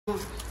哇，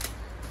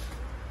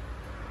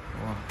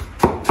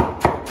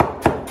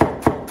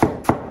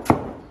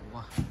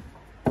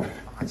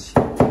大气！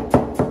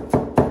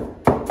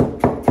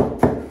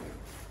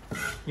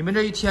你们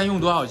这一天用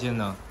多少斤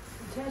呢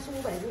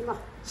1400-500斤吧。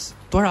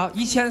多少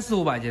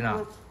？1400-500斤啊！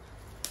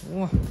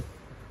哇，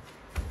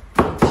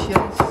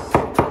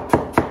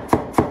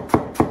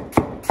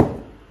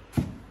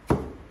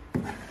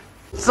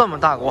这么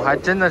大锅，还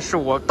真的是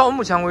我到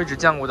目前为止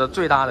见过的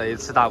最大的一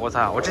次大锅菜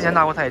啊！我之前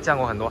大锅菜也见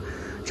过很多，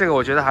这个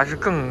我觉得还是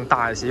更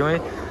大一些，因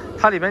为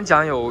它里边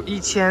讲有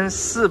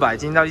1400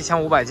斤到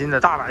1500斤的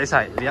大白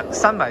菜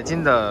，300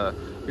斤的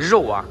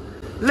肉啊，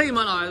累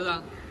吗，老孩子？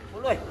不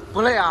累，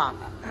不累啊。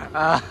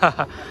啊，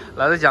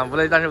老子讲不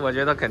累，但是我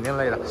觉得肯定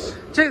累的。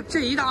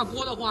这一大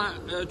锅的话，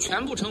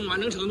全部盛完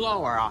能盛多少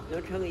碗啊？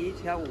能盛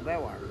1500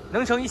碗。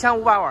能盛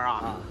1500碗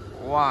啊！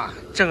哇，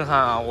震撼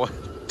啊！我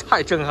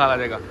太震撼了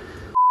这个。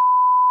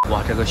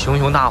哇，这个熊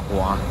熊大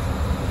火啊，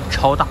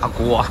超大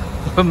锅啊，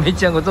我没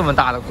见过这么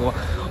大的锅。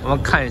我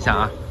们看一下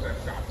啊，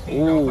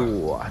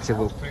哇，这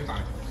个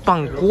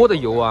半锅的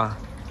油啊，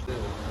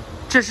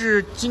这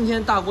是今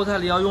天大锅菜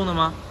里要用的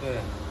吗？对。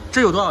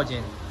这有多少斤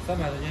？300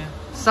多斤。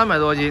300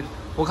多斤。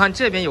我看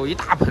这边有一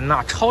大盆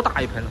呐，超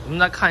大一盆。我们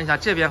来看一下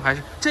这边，还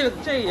是这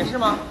也是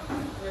吗？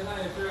对，那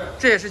也是。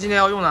这也是今天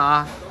要用的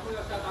啊。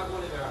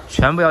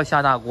全部要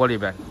下大锅里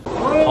边。全部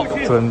要下大锅里边。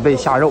好，准备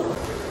下肉。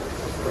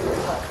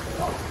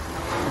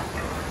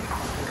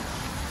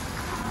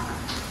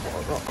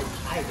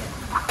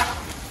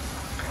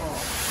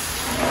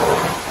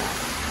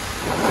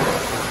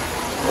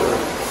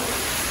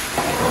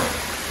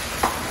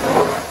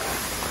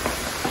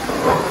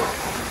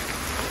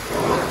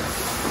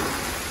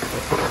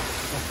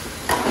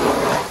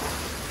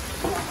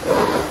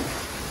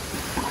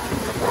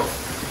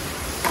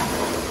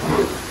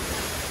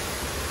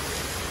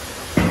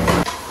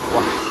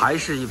还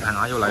是一盆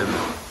啊，又来一盆。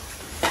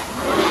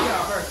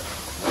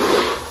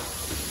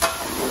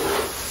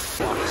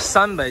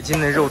300斤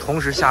的肉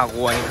同时下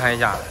锅，你看一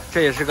下，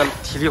这也是个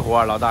体力活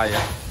啊，老大爷。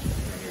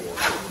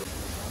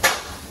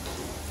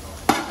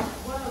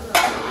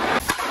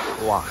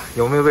哇，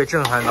有没有被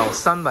震撼到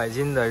？300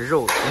斤的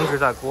肉同时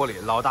在锅里，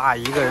老大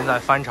一个人在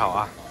翻炒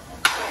啊。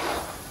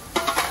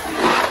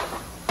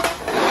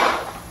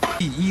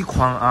第1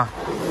筐啊，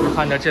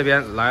看着这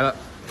边来了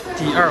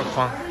第2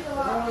筐。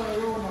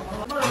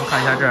我们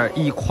看一下这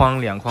1筐、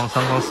2筐、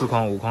3筐、4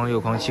筐、5筐、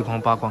6筐、7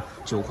筐、8筐、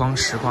9筐、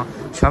10筐，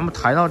全部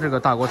抬到这个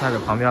大锅菜的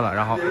旁边了。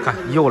然后看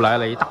又来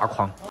了一大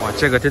筐，哇，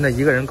这个真的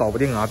一个人搞不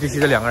定啊，必须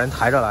得2个人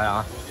抬着来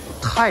啊，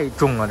太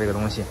重了这个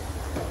东西。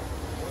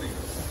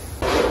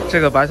这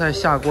个白菜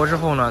下锅之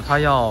后呢，它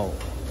要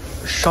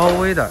稍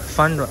微的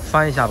翻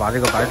一下，把这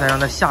个白菜让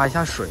它下一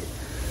下水，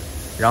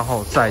然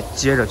后再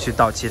接着去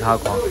倒其他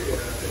筐，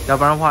要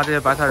不然的话，这些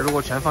白菜如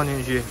果全放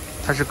进去，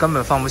它是根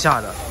本放不下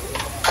的。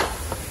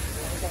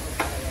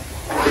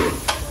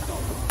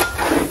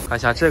看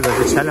一下，这个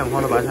是前2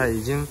筐的白菜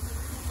已经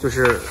就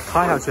是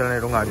塌下去的那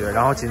种感觉，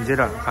然后紧接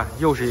着看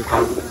又是1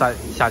筐再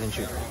下进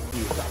去。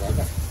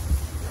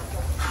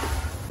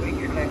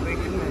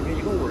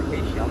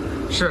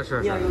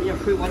是。你要用那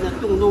水管子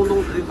咚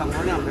水翻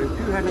锅凉水，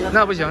举开那个。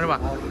那不行是吧？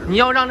你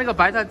要让那个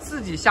白菜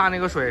自己下那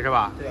个水是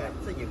吧？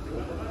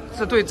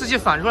对，自己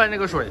反出来那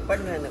个水。翻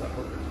出来那个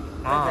水。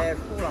白菜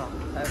熟了，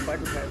再翻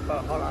出来翻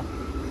好了，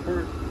水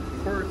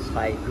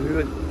才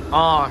润。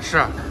哦，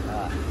是。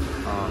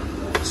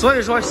所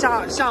以说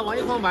下完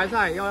1筐白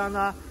菜，要让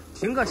它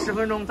停个10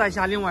分钟，再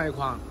下另外1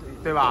筐，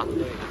对吧？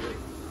对。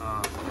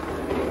啊，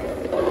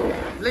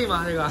累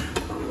吗？这个？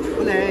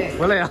不累。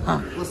不累啊。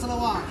我死了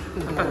哇！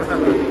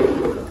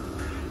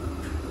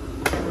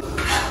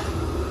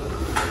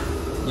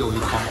又1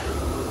筐，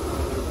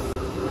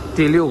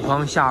第6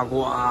筐下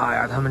锅，哎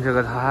呀，他们这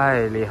个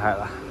太厉害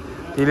了。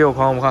第6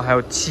筐我看还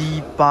有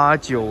7、8、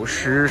9、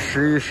10、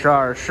11、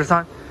12、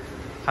13，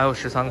还有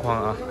13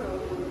筐啊。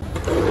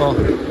哦，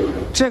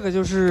这个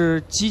就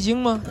是鸡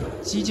精吗？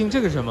鸡精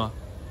这个是什么？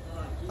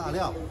大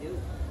料。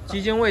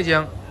鸡精、味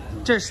精，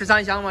这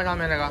13香吗？上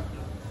面这个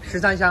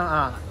13香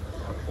啊！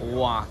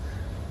哇，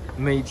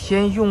每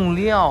天用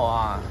料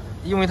啊，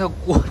因为它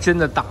锅真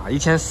的大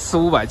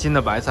，1400-500斤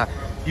的白菜，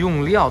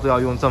用料都要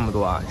用这么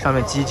多啊！上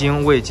面鸡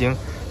精、味精、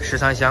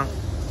13香，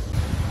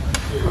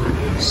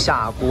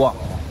下锅，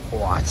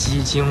哇，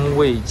鸡精、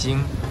味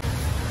精。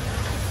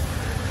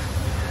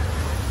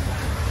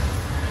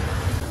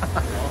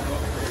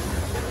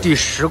第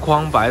10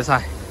筐白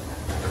菜，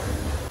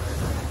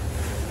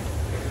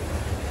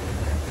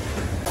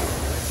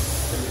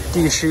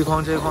第11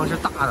筐，这一筐是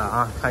大的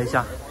啊，看一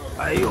下，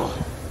哎呦，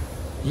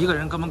一个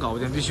人根本搞不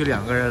定，必须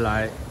2个人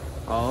来。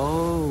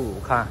哦，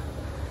看，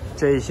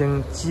这一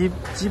星基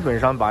本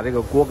上把这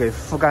个锅给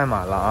覆盖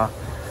满了啊。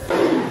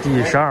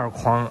第12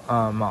筐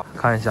啊，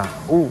看一下，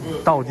哦，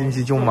倒进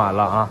去就满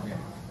了啊。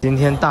今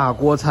天大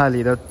锅菜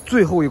里的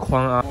最后1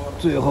筐啊，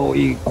最后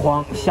1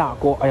筐下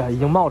锅，哎呀，已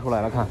经冒出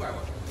来了，看。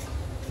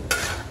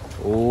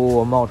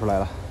哦，冒出来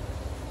了，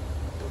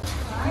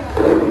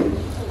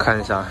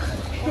看一下，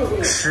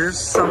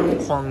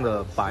 13筐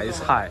的白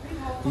菜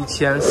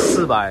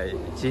，1400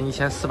斤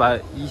，1400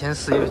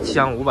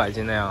像500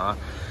斤那样啊，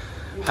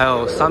还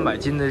有300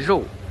斤的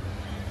肉。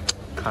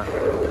看，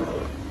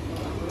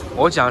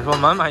我讲说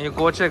满一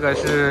锅，这个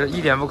是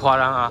一点不夸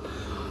张啊。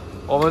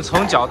我们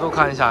从角度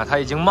看一下，它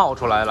已经冒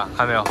出来了，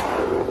看没有？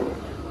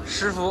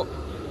师傅，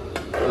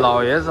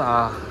老爷子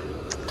啊，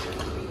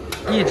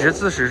一直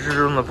自始至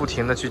终的不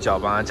停的去搅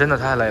拌，真的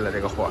太累了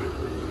这个活儿。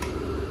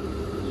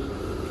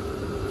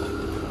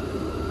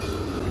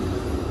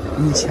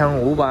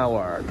1500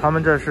碗，他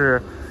们这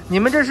是，你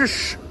们这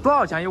是多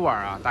少钱一碗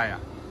啊，大爷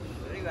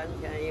？10元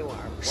钱一碗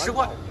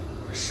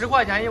，10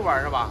块钱一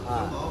碗是吧？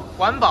啊，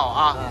管饱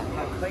啊。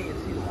还可以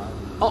退碗。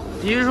哦，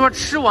也就是说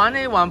吃完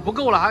那一碗不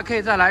够了，还可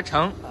以再来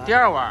盛第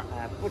二碗。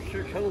哎，不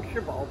吃盛，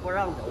吃饱不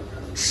让走。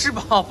吃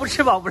饱不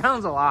吃饱不让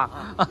走啊！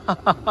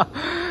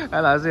哎，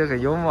老师也很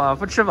幽默啊，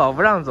不吃饱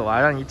不让走啊，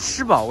让你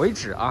吃饱为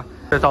止啊。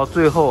这到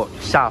最后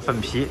下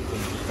粉皮。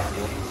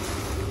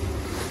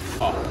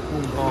哦，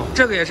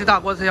这个也是大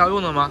锅菜要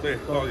用的吗？对，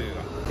倒进去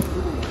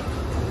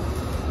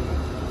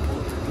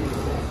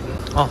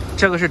的。哦，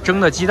这个是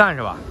蒸的鸡蛋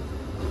是吧？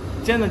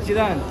煎的鸡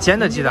蛋，煎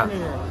的鸡蛋，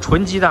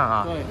纯鸡蛋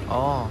啊。对。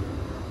哦，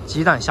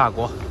鸡蛋下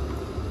锅。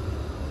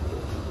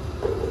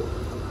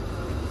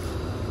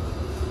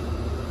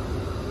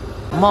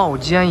冒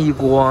煎一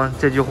锅，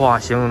这句话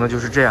形容的就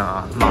是这样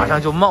啊，马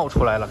上就冒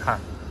出来了。看，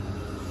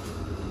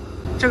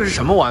这个是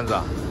什么丸子？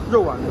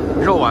肉丸子。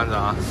肉丸子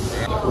啊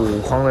，5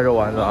筐的肉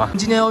丸子啊。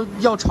今天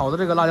要炒的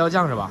这个辣椒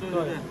酱是吧？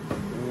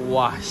对。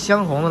哇，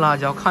香红的辣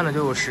椒，看着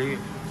就有食欲。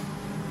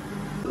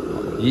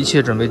一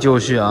切准备就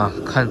绪啊！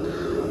看，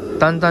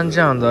单这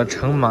样的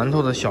盛馒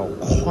头的小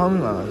筐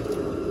啊，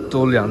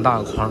都2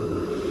大筐，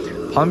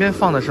旁边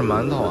放的是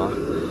馒头啊，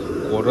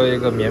裹着一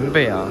个棉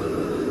被啊。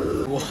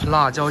哇，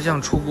辣椒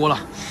酱出锅了，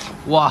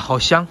哇，好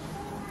香，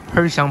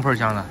喷香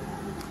的。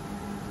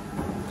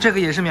这个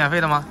也是免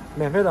费的吗？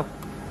免费的。哇，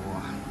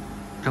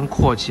真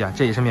阔气啊！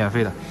这也是免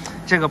费的，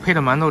这个配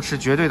着馒头吃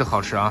绝对的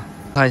好吃啊！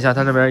看一下，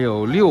它这边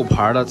有6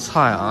盘的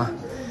菜啊，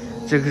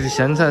这个是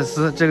咸菜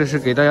丝，这个是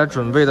给大家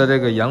准备的这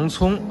个洋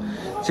葱，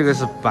这个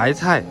是白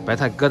菜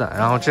疙瘩，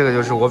然后这个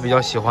就是我比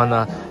较喜欢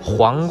的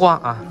黄瓜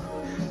啊，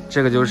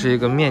这个就是一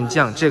个面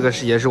酱，这个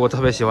也是我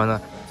特别喜欢的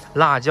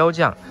辣椒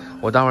酱。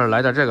我待会儿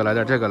来点这个，来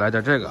点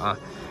这个啊，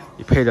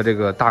配着这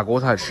个大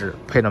锅菜吃，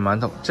配着馒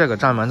头，这个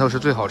蘸馒头是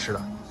最好吃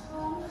的。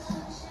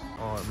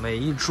哦，每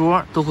一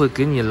桌都会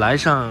给你来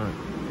上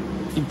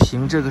一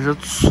瓶，这个是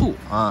醋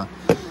啊，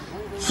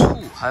醋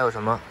还有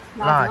什么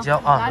辣椒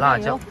啊，辣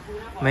椒，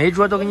每一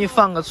桌都给你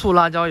放个醋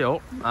辣椒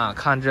油啊。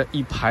看这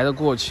一排的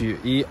过去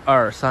，1、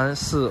2、3、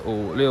4、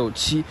5、6、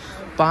7、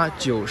8、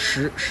9、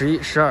10、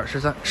11、12、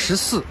13、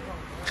14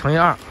乘以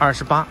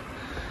2，28。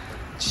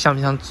像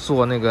不像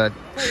做那个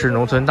吃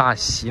农村大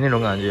席那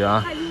种感觉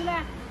啊？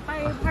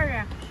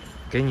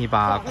给你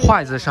把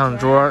筷子上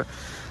桌，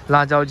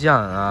辣椒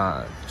酱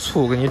啊，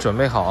醋给你准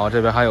备好，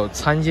这边还有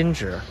餐巾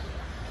纸，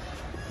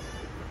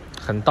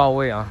很到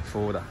位啊，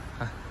服务的。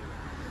看，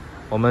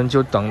我们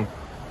就等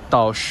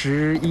到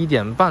11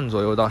点半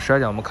左右到12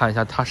点，我们看一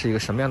下它是一个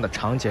什么样的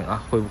场景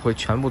啊，会不会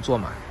全部坐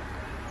满。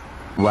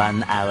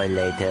 1 hour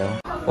later，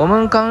 我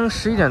们刚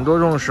11点多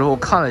钟的时候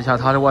看了一下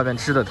它这外面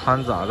支的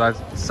摊子啊，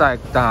再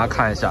大家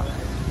看一下，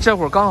这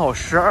会儿刚好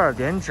12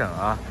点整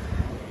啊。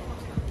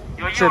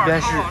这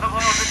边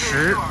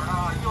是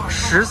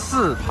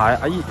14排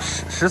啊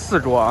，14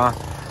桌啊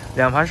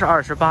，2排是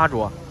28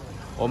桌。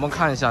我们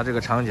看一下这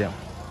个场景，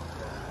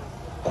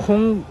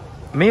空，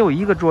没有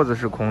一个桌子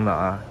是空的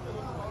啊，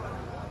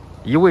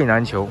一位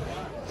难求，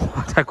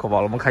太可爆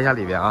了。我们看一下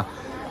里边啊，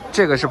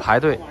这个是排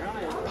队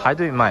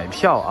买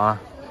票啊。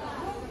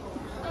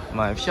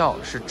买票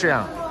是这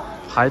样，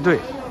排队，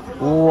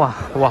哇，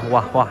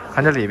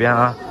看这里边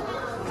啊，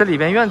这里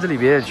边院子里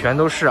边也全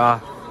都是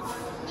啊。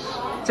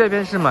这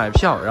边是买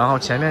票，然后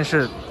前面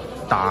是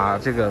打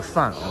这个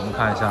饭，我们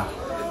看一下，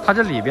它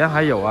这里边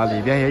还有啊，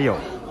里边也有，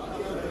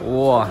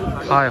哇，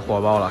太火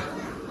爆了。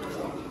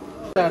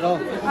3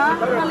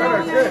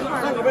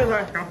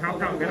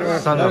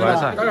个白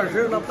菜，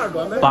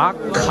把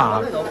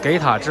卡给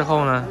他之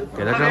后呢，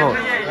给他之后，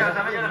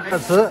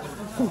吃。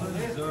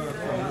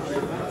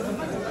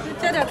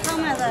加点汤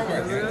麦再。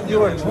一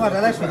会儿吃完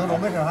再来水都中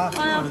没事哈。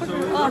哎呀，不是，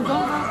中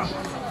哈。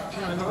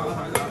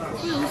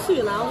不用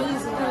续了，我意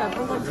思加点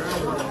汤再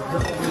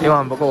吃。一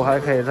碗不够还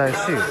可以再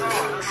续，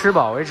吃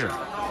饱为止。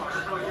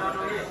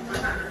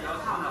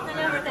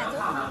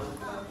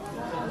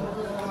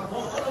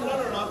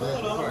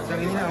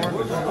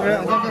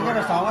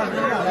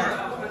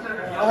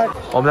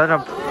我们在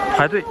这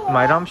排队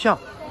买张票，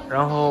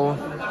然后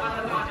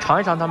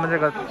尝一尝他们这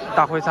个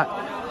大烩菜。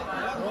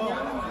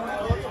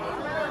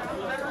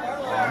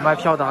卖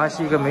票的还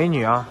是一个美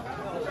女啊！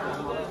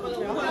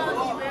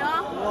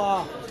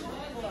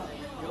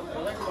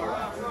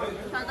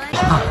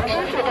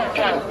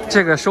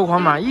这个收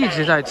款码一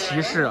直在提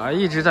示啊，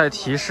一直在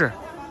提示，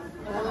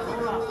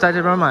在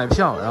这边买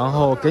票，然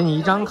后给你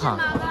一张卡，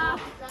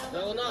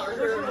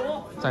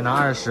再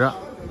拿20。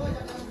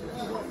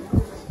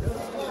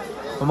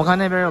我们看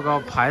那边有个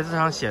牌子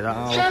上写的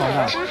啊，我放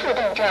大。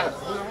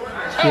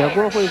铁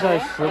锅烩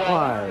菜10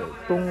块，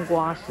冬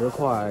瓜10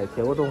块，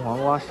铁锅炖黄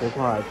瓜10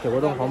块，铁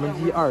锅炖黄焖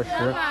鸡20。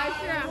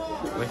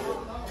喂，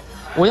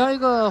我要一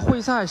个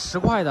烩菜10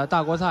块的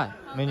大锅菜，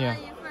美女。一份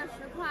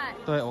10块。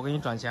对，我给你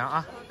转钱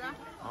啊。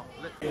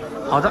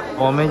好的，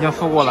我们已经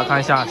付过了，看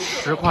一下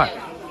10块。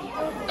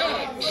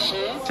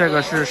这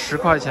个是10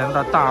块钱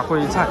的大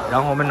烩菜，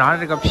然后我们拿着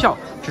这个票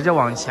直接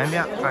往前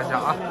边看一下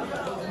啊。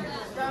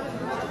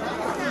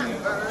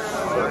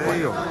哎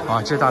呦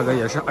啊，这大哥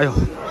也是，哎呦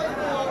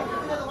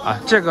啊，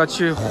这个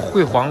去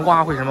烩黄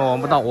瓜烩什么我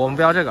们不到，我们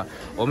不要这个，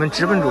我们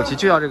直奔主题，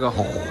就要这个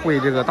烩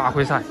这个大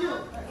烩菜。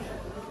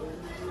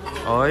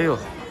哎呦，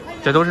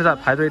这都是在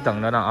排队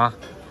等着呢啊。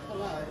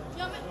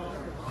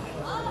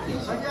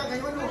感谢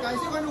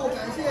关注，感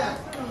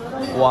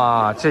谢。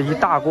哇，这一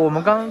大锅，我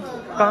们刚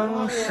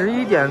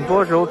11点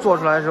多的时候做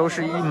出来的时候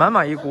是满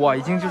满一锅，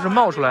已经就是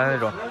冒出来的那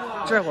种。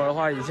这会儿的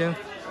话已经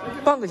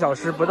半个小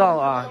时不到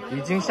啊，已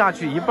经下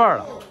去一半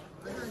了。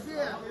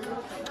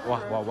哇，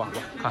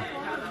看，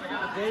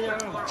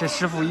这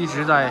师傅一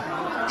直在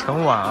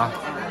盛碗啊。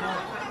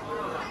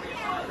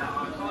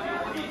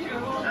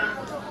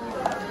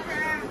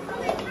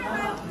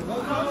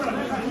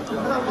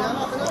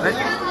哎，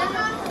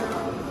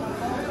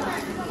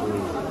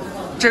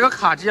这个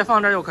卡直接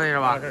放这儿就可以是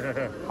吧？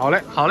好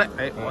嘞，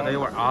哎，我的一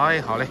碗，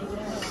哎，好嘞。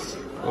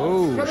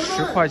哦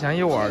，10块钱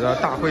一碗的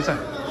大烩菜，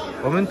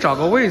我们找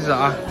个位置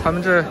啊，他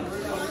们这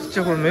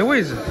会儿没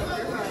位置，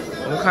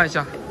我们看一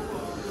下。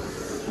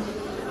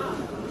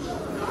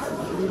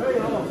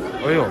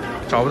哎呦，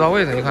找不到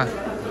位置，你看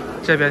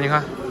这边，你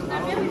看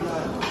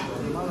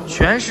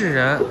全是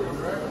人。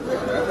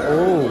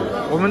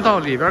哦，我们到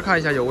里边看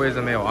一下有位置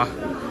没有啊？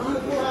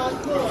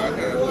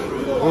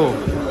哦，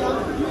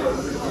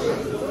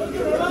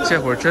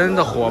这会儿真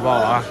的火爆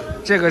啊！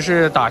这个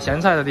是打咸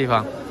菜的地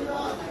方。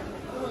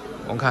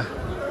我们看，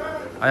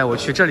哎呀，我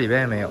去，这里边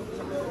也没有。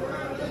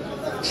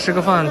吃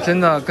个饭真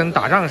的跟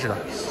打仗似的。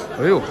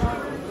哎呦，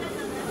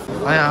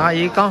哎呀，阿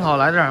姨刚好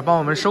来这儿帮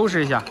我们收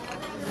拾一下。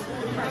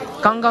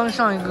刚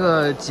上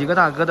几个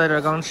大哥在这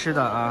儿刚吃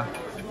的啊，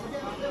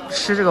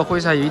吃这个徽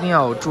菜一定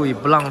要注意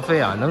不浪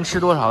费啊，能吃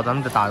多少咱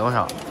们就打多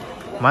少，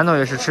馒头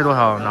也是吃多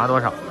少拿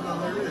多少。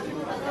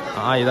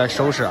阿姨在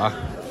收拾啊，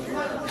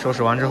收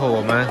拾完之后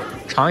我们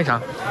尝一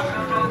尝。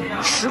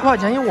10块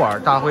钱一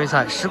碗大徽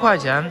菜，10块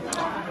钱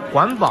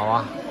管饱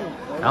啊，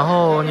然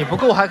后你不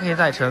够还可以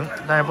再盛，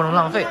但是不能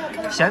浪费。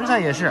咸菜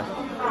也是，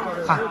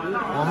看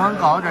我们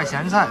搞点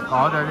咸菜，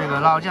搞点这个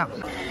辣椒酱。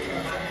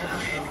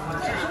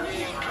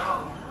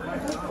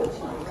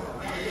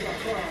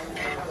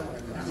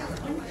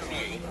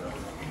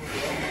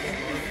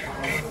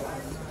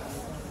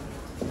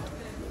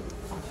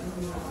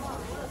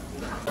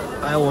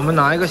哎，我们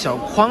拿一个小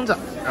筐子，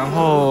然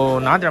后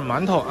拿点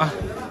馒头啊。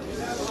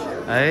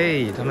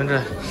哎，他们这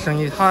生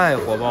意太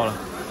火爆了。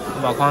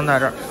我把筐带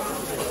这儿，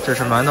这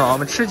是馒头啊。我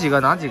们吃几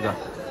个拿几个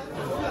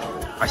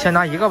啊？先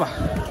拿一个吧。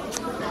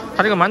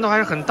它这个馒头还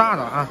是很大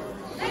的啊。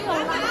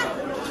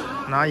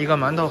拿一个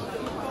馒头，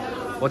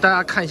我大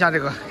家看一下这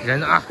个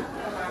人啊。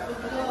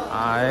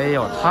哎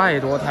呦，太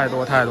多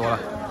了。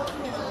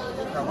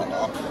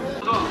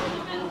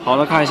好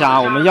了，看一下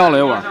啊，我们要了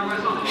一碗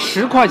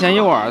，10块钱一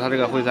碗，它这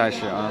个徽菜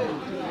是啊。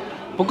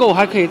不够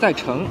还可以再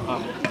盛啊，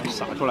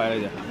洒出来了一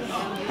点，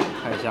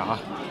看一下啊。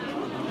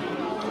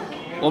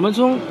我们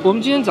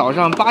今天早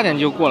上8点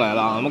就过来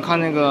了啊，我们看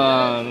那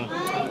个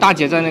大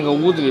姐在那个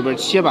屋子里边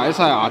切白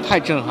菜啊，太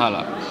震撼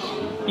了，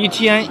一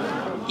天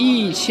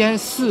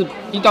1400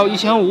到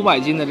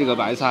1500斤的这个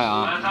白菜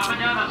啊。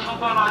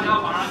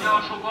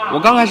我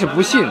刚开始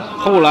不信，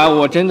后来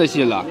我真的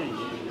信了。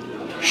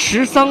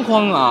13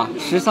筐啊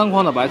，13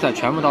筐的白菜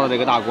全部倒到这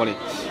个大锅里，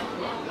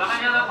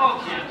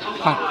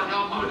看。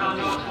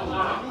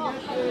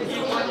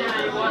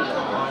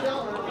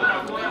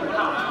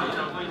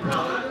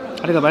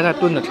它这个白菜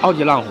炖的超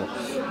级烂乎，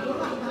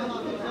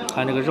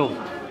看这个肉，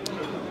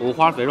五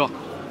花肥肉，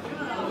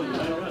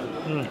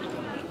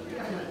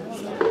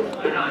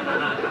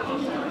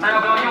大家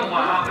不要用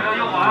碗啊，不要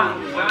用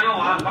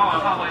碗，把碗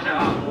放回去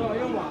啊。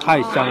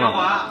太香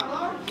了。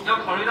要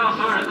考虑到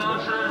所有人都能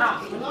吃得上，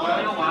不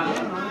要用碗。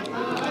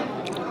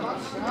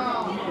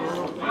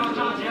不要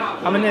着急啊。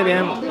他们那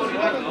边，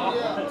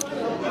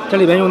这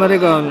里边用的这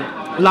个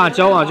辣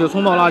椒啊，就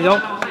葱爆辣椒，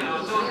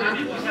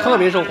特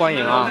别受欢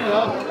迎啊。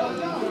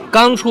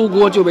刚出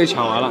锅就被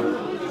抢完了，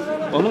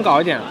我们搞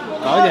一点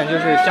就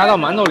是加到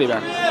馒头里边。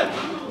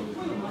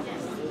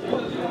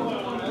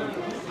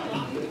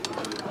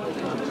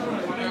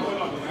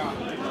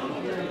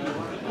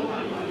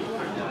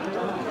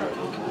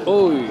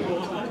哦，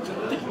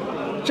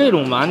这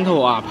种馒头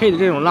啊，配的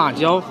这种辣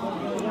椒，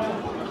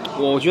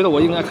我觉得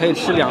我应该可以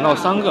吃2到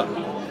3个。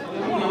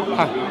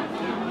看，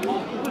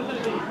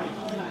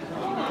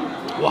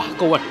哇，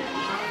够味！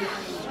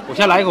我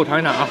先来一口尝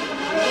一尝啊。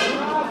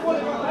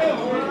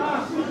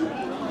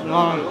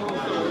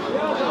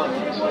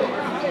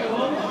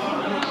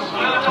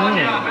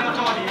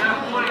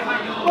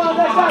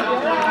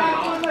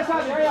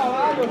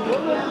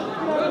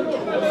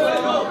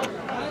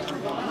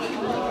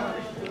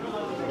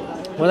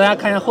我大家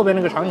看一下后边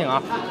那个场景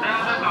啊，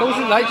都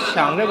是来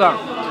抢这个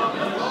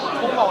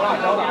宫保辣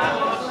椒的。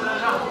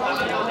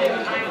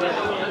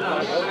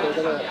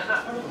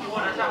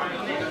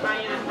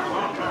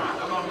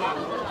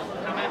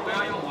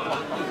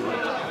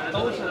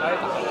都是来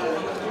打的，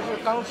就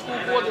是刚出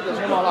锅这个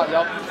宫保辣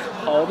椒，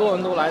好多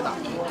人都来打。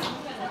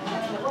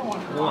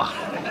哇，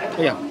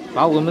哎呀，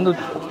把我们都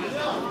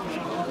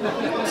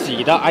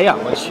挤的，哎呀，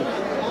我去，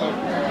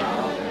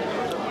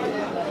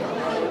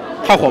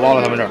太火爆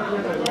了，他们这儿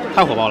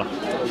太火爆了。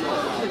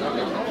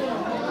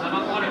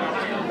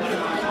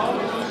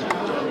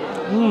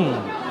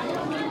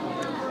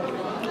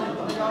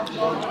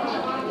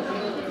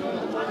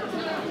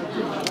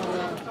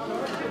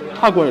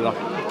太贵了。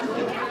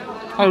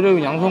还有这个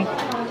洋葱，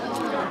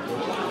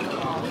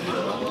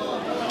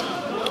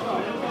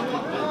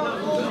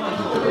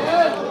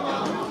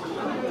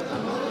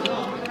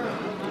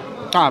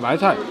大白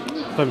菜，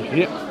粉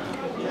皮，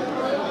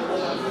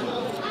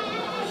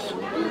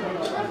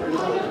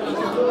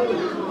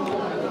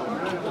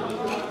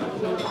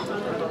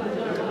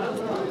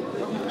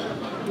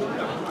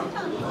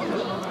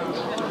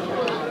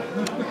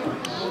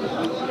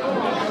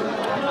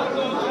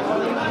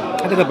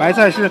它这个白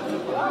菜是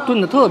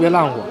炖的特别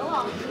烂火。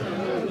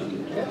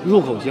入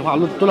口即化，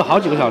炖了好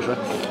几个小时，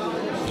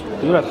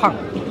有点烫。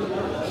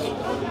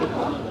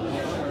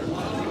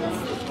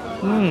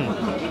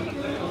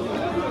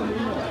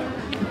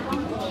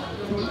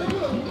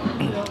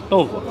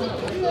豆腐，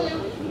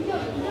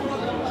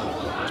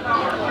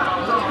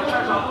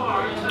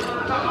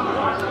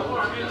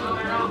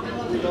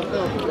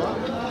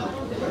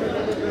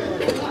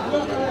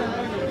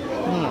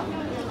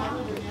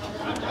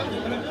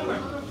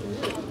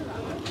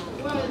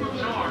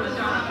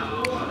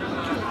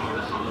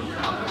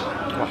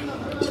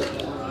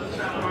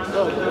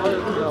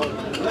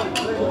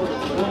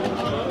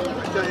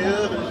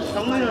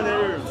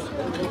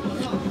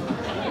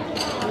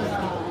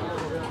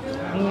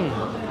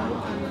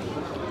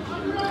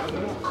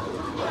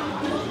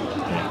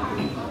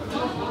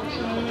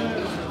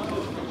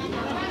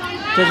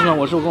这次呢，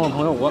我是跟我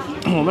朋友我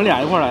们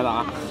俩一块来的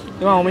啊。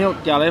另外我们又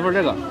点了一份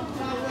这个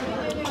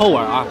扣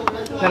碗啊。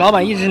那老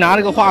板一直拿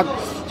这个话，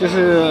就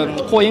是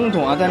扩音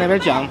筒啊，在那边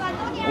讲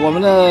我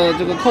们的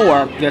这个扣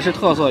碗也是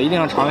特色，一定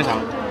要尝一尝。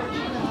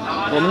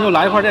我们就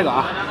来一块这个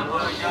啊，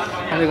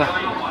看这个，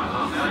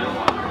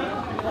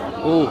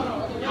哦，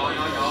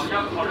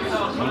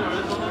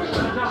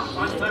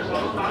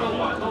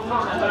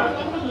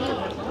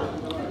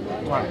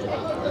哇，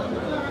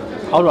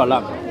好软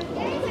烂。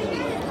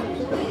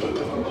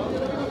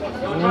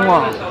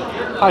哇，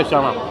太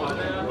香了！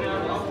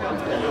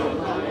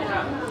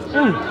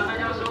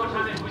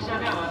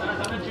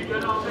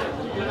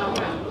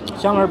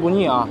香而不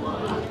腻啊，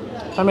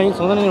上面一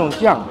层的那种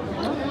酱，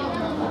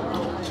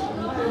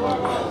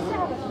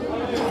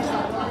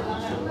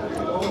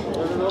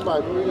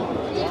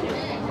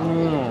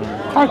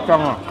太香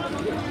了。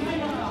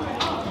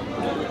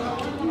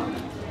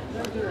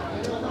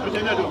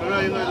现在这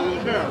边应该都有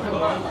事儿。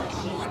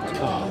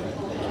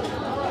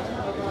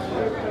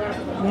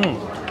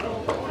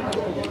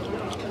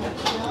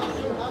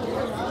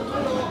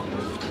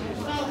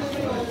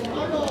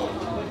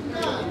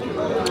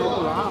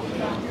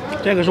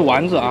这个是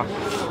丸子啊，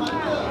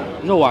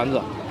肉丸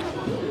子。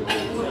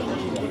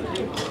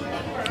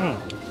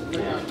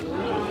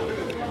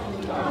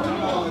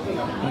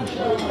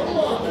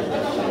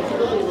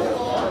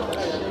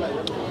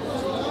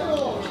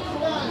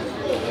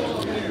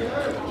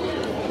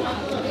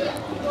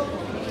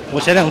我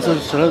前两次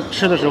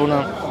吃的时候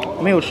呢，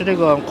没有吃这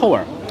个扣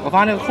碗，我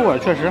发现这个扣碗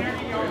确实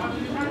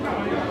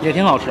也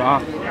挺好吃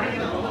啊。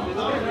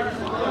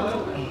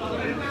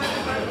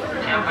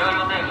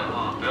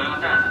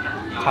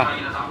看，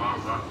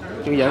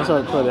这个颜色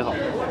特别好，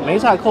梅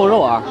菜扣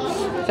肉啊，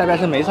下边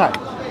是梅菜，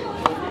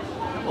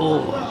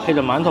哦，配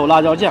着馒头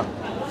辣椒酱，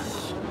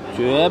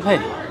绝配。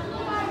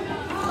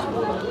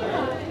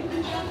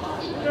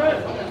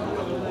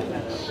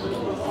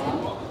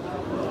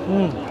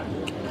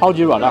超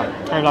级软烂，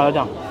看这辣椒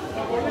酱。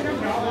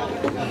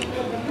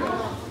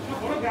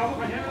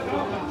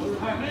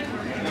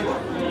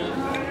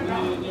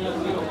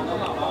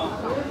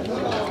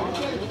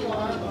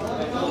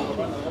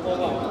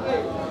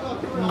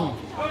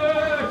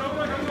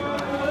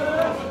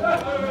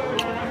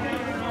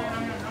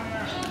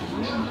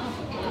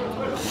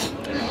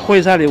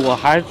烩菜里我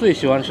还是最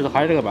喜欢吃的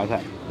还是这个白菜。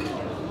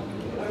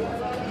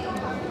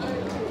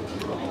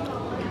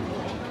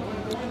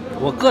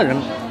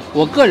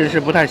我个人是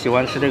不太喜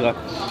欢吃这个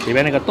里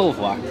边那个豆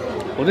腐啊，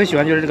我最喜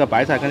欢就是这个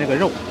白菜跟这个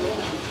肉。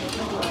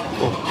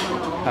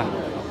看，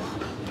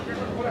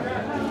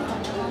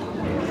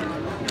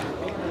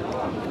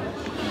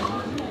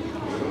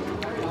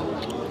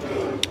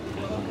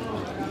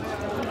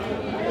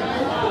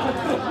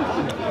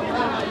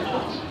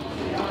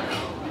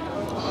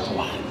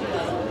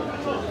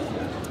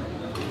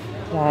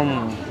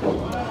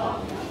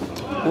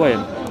贵。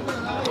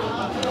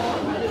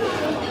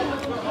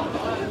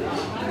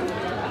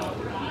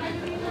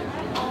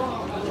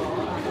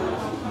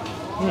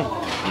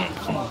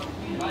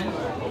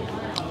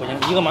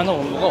一个馒头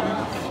我们不够。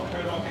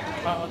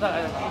啊，我再来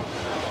一个。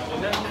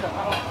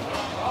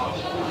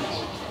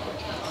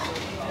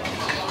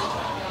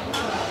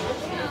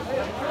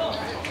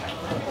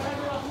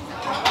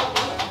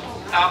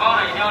打包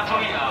的一定要注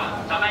意啊，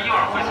咱们一会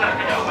儿会菜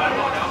配2个馒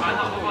头，2个馒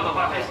头不够的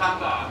话配3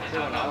个，配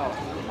3个，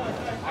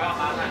不要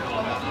拿太多，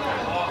不要拿太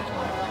多。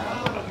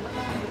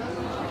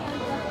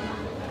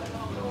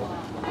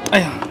哎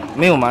呀，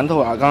没有馒头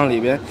啊！刚刚里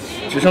边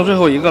只剩最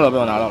后一个了，被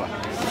我拿到了。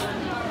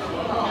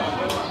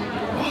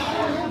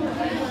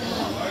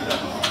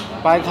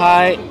掰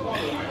开，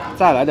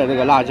再来点这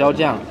个辣椒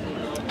酱，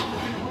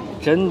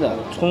真的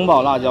葱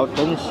爆辣椒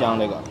真香，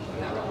这个。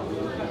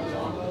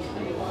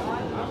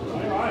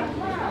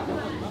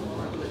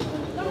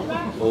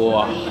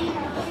哇！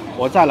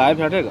我再来一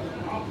片这个，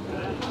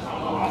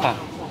看，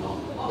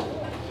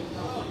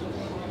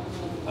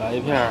来一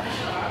片。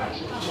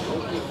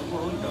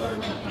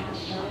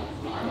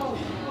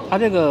它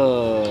这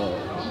个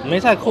梅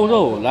菜扣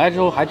肉来之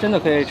后还真的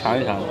可以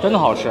尝一尝，真的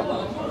好吃。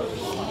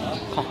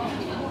看，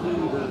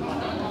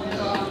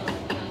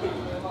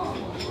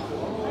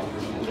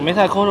梅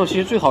菜扣肉其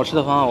实最好吃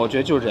的方法，我觉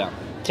得就是这样，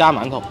加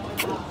馒头。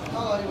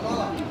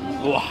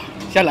哇，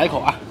先来一口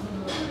啊！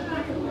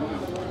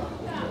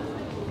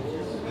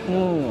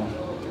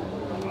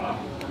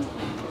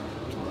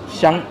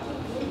香。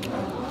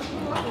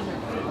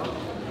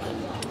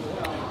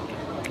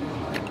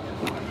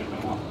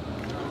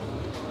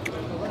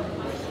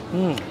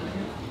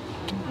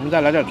我们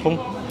再来点葱。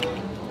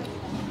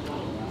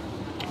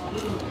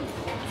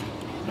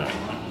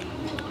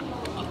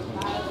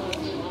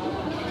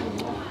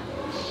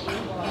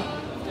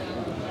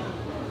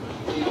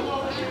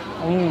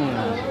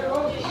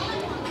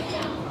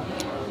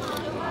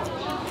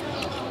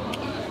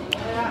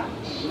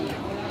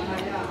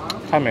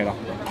太美了。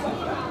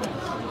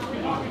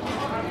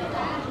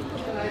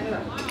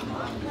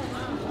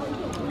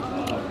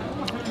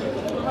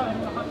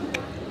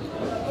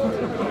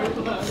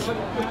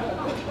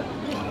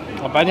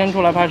我白天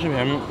出来拍视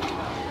频，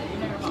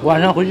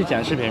晚上回去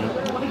剪视频。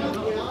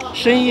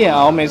深夜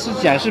啊，我每次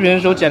剪视频的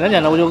时候，剪着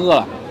剪着我就饿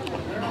了。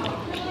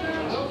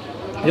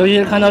尤其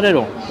是看到这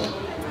种，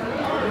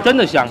真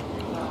的香。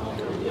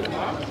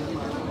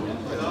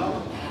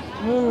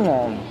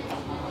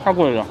太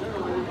贵了。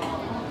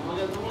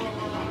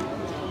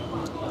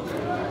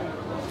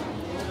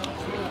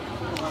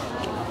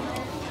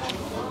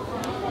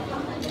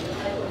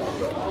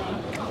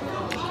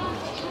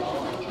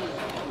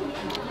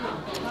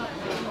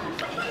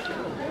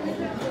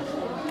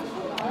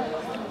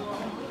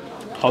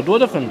好多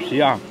的粉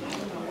皮啊，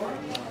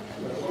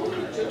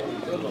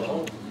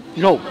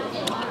肉，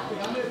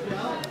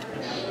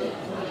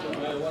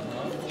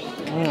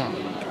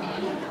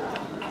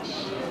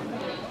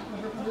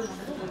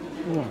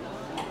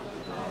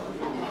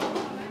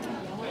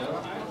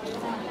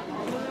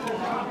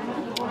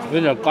有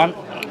点干，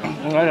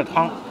来点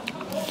汤。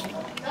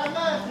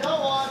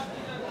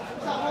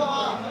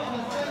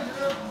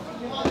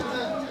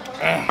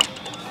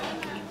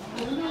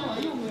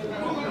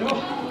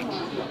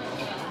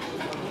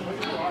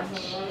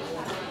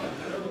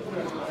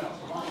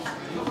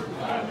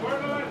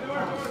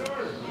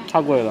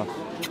太贵了。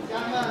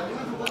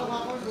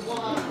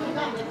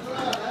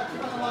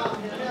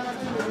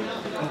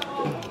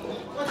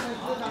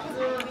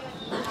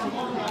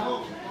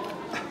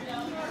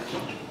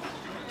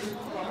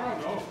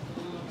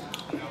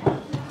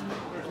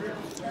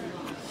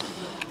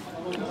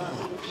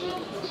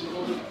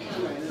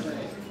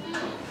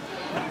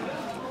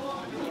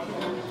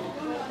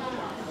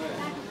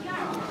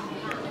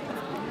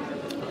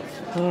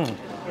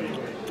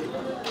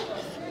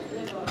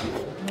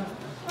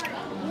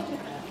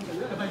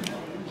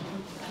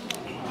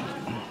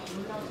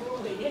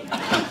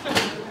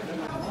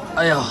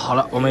哎呀，好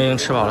了，我们已经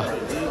吃饱了。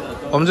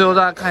我们最后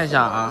大家看一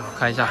下啊，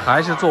看一下，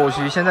还是座无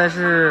虚。现在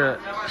是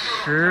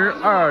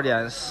12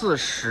点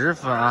40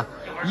分啊，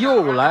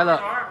又来了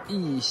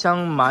一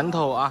箱馒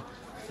头啊，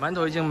馒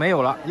头已经没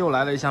有了，又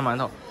来了一箱馒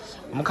头。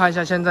我们看一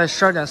下，现在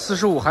12点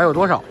45还有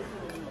多少？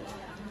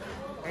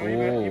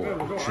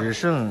哦，只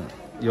剩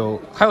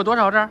还有多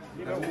少这儿？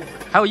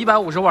还有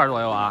150碗左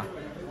右啊！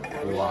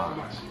哇，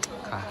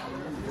看，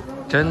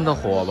真的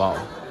火爆。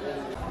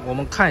我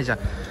们看一下。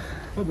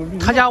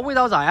他家味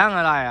道咋样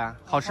啊，大爷？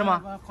好吃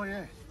吗？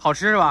好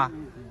吃是吧？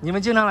你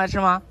们经常来吃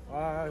吗？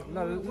啊，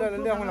来了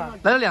2回了，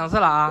来了2次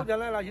了啊！昨天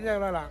来了，今天又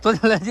来了。昨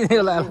天来，今天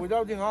又来了。味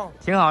道挺好，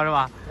挺好是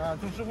吧？啊，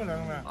从师傅来了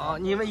呗。哦，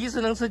你们一次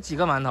能吃几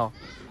个馒头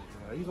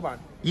？1个半。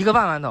1个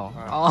半馒头。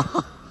哦，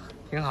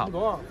挺好。不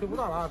多，吃不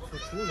大了，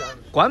吃一点。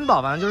管饱，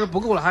反正就是不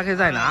够了还可以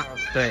再拿。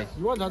对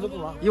，1碗菜就够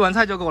了。1碗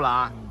菜就够了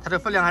啊！它这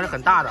分量还是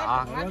很大的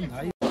啊。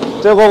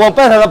这锅光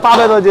白菜的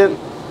800多斤。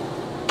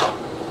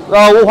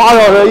然后五花肉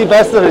是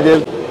140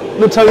斤，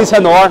能盛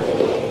1000多碗。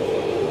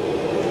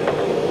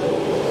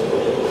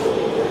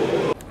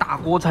大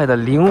锅菜的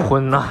灵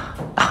魂呐、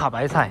大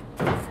白菜。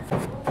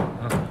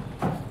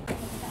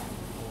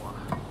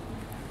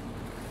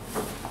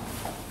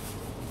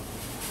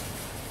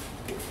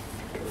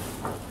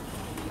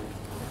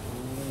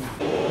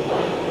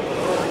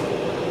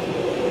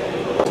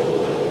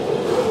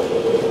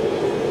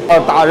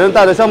大人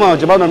带着小朋友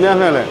基本都免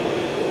费的，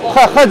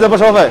孩子不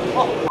收费。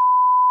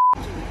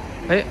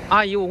哎，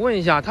阿姨，我问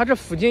一下，他这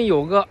附近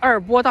有个二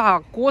波大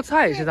锅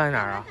菜是在哪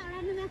儿啊？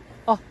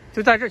哦，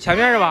就在这前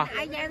面是吧？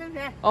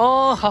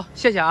哦，好，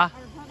谢谢啊。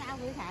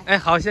哎，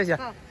好，谢谢。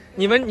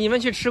你们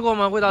去吃过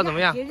吗？味道怎么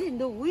样？人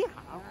都尾号。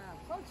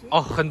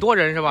哦，很多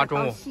人是吧？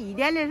中午7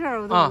点的时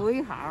候都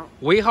尾号。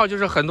尾号就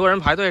是很多人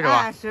排队是吧？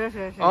啊，是。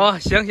哦，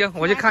行，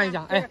我去看一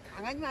下。哎，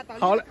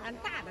好嘞。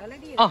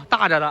哦，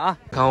大着的啊！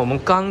看我们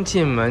刚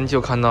进门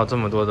就看到这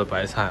么多的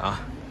白菜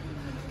啊，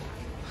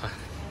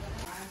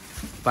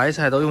白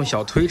菜都用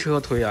小推车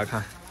推啊，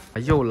看，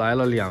又来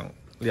了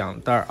两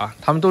袋啊，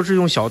他们都是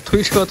用小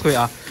推车推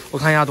啊。我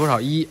看一下多少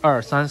，1、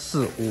2、3、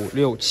4、5、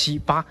6、7、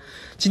8。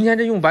今天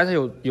这用白菜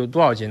有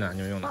多少斤呢？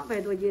你们用的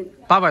800多斤。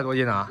800多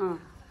斤啊？嗯。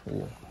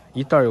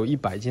一袋有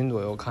100斤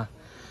左右。看，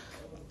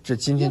这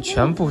今天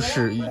全部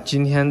是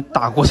今天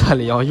大锅菜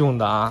里要用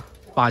的啊，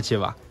霸气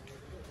吧！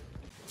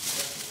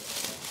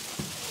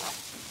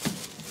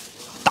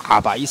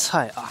大白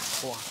菜啊，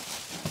哇，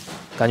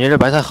感觉这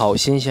白菜好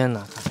新鲜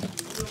呐！看，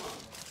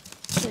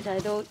现在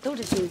都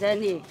是新鲜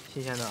的。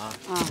新鲜的啊。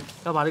啊。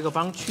要把这个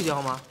帮去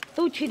掉吗？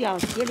都去掉，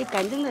切的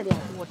干净了点。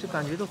哇，这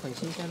感觉都很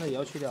新鲜的，也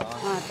要去掉啊。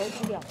啊，都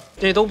去掉。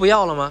这都不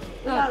要了吗？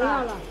不要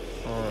了。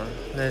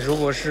那如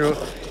果是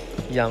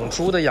养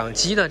猪的、养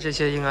鸡的，这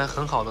些应该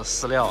很好的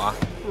饲料啊。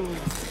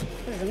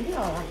都扔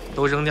掉了。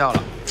都扔掉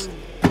了。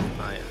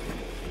哎呀。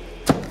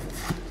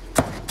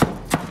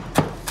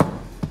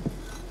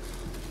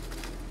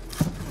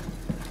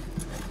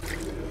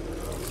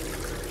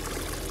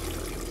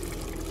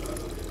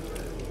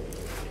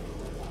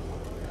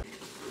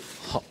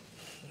好，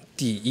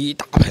第一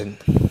大盆。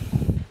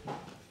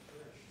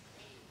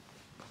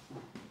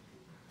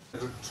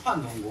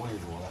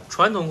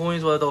传统工艺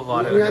做的豆腐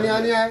啊，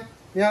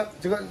你看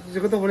这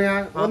个豆腐，你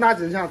看我拿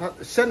进去，它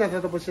咸的它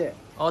都不咸。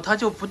哦，它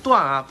就不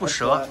断啊，不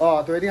折。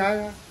哦，对，你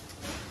看。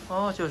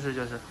哦，就是，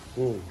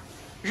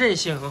韧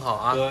性很好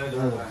啊。对。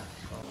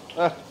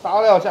哎，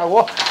大料下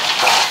锅。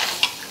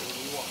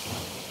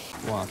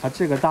哇，它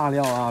这个大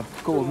料啊，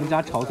够我们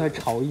家炒菜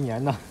炒1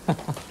年的。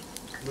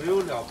没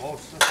有料不好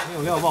吃。没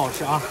有料不好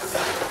吃啊。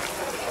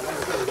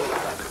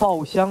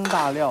爆香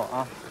大料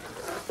啊。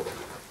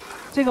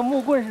这个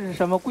木棍是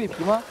什么？桂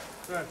皮吗？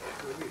对，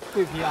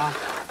桂皮啊。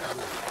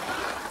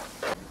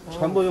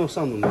全部用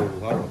上等的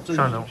五花肉，这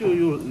就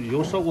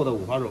有烧过的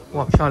五花肉。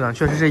哇，漂亮，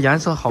确实这颜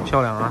色好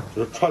漂亮啊！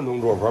这传统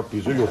做法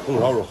必须用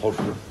红烧肉好吃。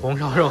红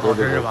烧肉好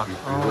吃是吧？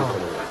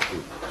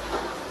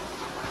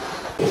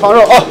放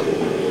肉啊！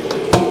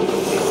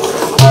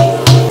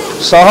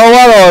烧好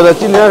完了，这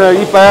今天是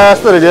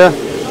140斤。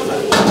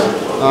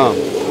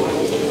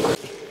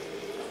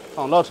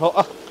放老抽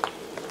啊！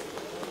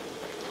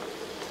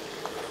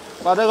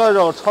把这个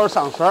肉炒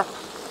上色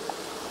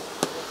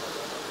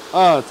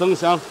增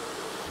香。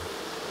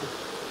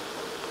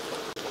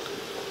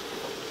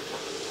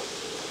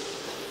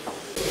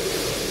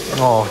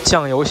哦，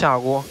酱油下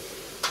锅，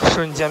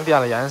瞬间变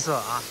了颜色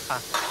啊！看，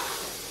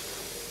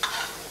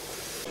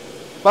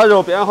把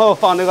肉煸后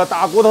放这个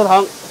大骨头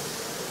汤。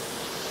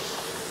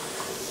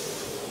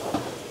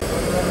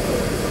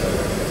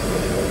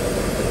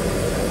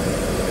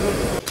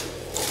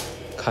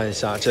看一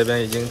下，这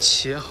边已经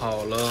切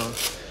好了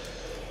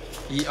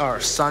1、2、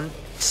3、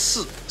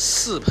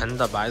4盆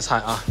的白菜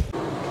啊。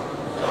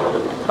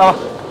大吧。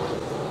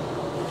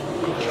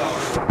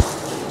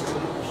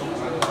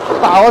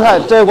大锅菜，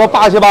这锅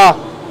霸气吧？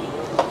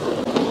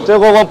这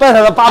锅我白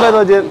菜是800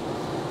多斤，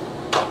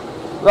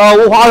然后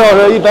五花肉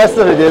是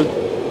140斤，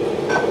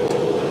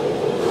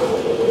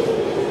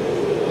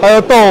还有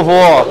豆腐，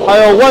还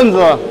有丸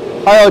子，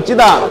还有鸡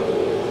蛋，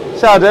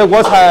下这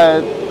锅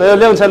菜得有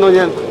2000多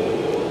斤，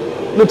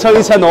能盛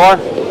1000多碗。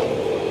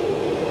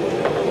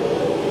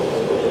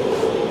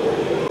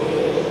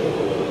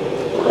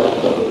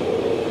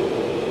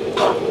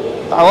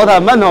大锅菜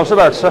馒头随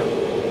便吃，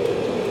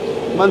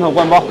馒头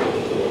管饱。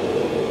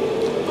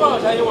多少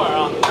钱一碗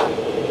啊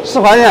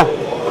？10块钱。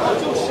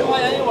就10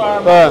块钱一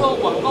碗，对，都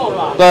管够是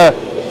吧？对，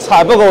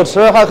菜不够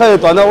吃还可以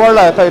端到碗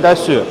来，可以再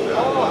续。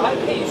哦，还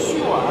可以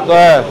续碗。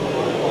对。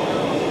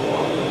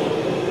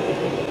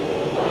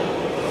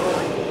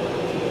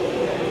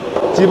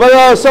基本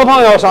上小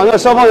朋友上学，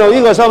小朋友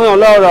一个小朋友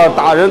聊着，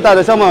大人带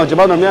着小朋友基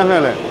本都免费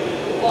的，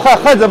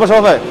孩子不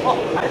收费。哦，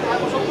孩子还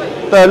不收费。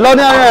对，老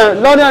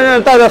年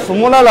人带着父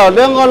母来了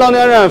，2个老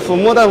年人，父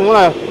母带父母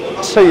来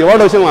吃一碗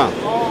都行了。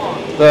哦。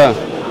对。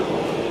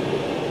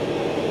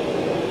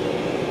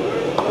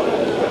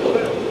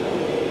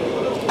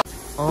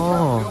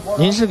哦，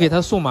您是给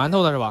他送馒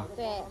头的是吧？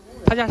对。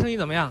他家生意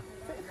怎么样？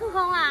很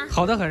好啊。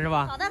好得很是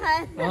吧？好得很。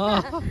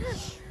哦。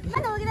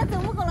馒头给他整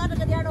不够了，这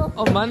个点都。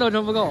哦，馒头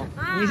整不够。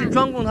你是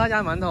专供他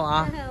家馒头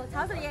啊？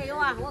超市也有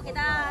啊，我给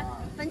他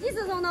分几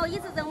次送的，一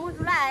次整不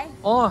出来。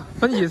哦，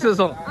分几次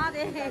送？啊，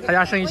对。他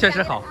家生意确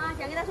实好。啊，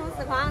先给他送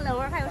4筐，那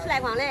会儿还有10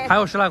来筐嘞。还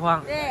有10来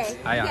筐。对。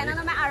哎呀。一天都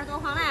能卖20多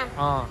筐嘞。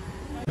啊，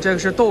这个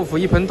是豆腐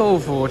，1盆豆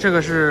腐，这个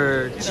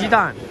是鸡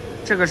蛋，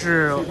这个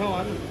是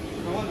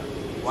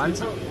丸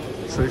子，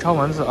水焯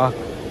丸子啊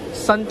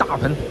，3大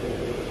盆，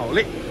好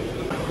嘞。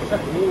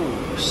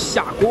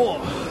下锅。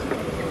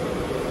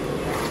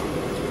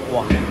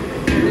哇，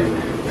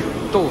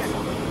豆腐！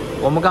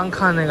我们刚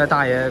看那个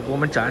大爷给我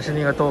们展示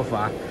那个豆腐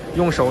啊，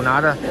用手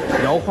拿着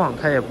摇晃，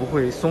它也不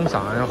会松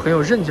散，然后很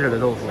有韧劲儿的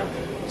豆腐。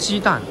鸡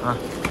蛋啊，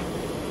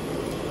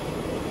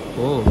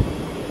哦，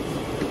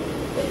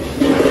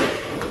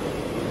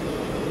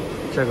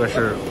这个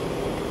是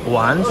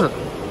丸子，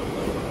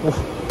哇，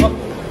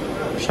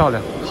漂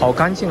亮，好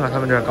干净啊！他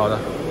们这儿搞的。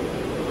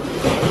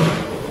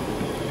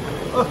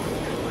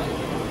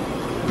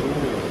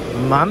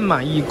满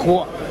满一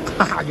锅，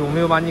哈哈，有没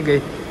有把你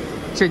给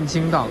震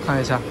惊到？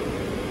看一下，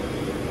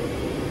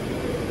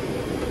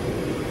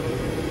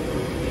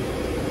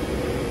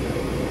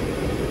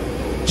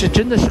这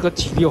真的是个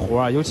体力活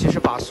啊！尤其是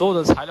把所有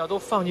的材料都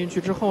放进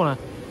去之后呢，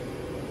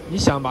你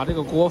想把这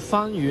个锅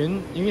翻匀，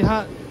因为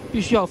它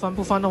必须要翻，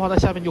不翻的话它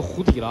下面就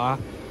糊底了啊！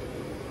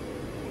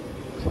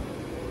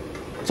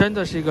真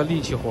的是一个力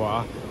气活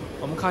啊！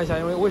我们看一下，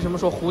因为什么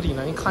说糊底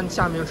呢？你看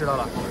下面就知道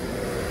了。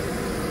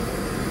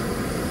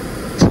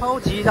超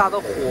级大的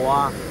火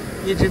啊，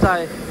一直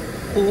在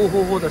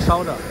呼的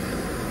烧着。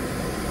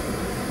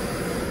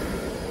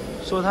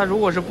所以它如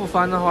果是不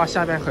翻的话，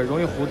下边很容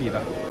易糊底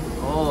的。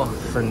哦，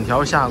粉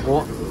条下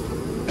锅，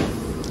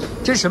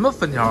这是什么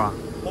粉条啊？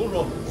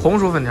红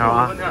薯粉条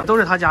啊，都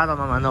是他家的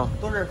吗？馒头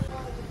都是。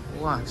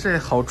哇，这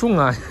好重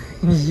啊！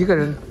你一个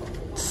人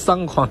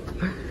3筐。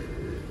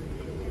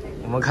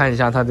我们看一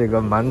下它这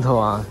个馒头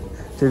啊，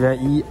这边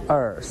1、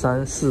2、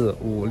3、4、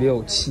5、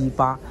6、7、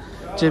8，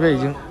这边已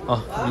经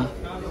哦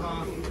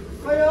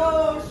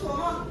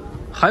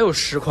还有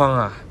10筐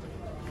啊！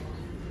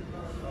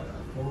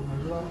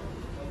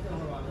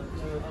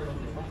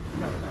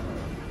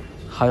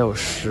还有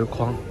10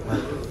筐，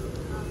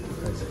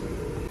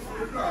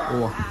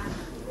哇，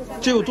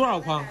这有多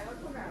少筐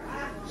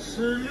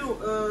？16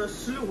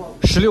筐。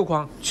16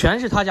筐，全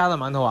是他家的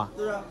馒头啊！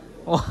对啊。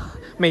哇，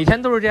每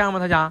天都是这样吗？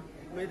他家？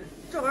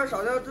这还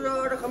少呢，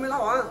这还没拉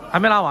完。还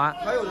没拉完？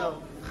还有呢。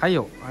还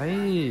有，哎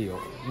呦，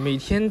每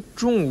天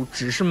中午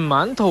只是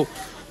馒头。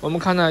我们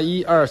看到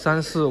1、2、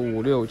3、4、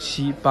5、6、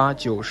7、8、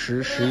9、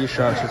10、11、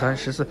12、13、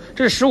14，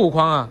这是15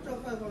筐啊！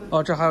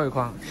哦，这还有一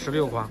筐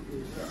，16筐。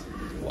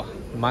哇，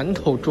馒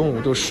头中午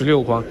都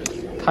16筐，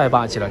太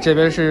霸气了！这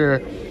边是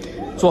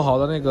做好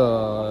的那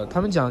个，他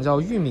们讲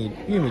叫玉米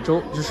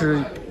粥，就是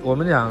我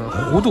们讲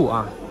糊肚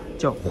啊，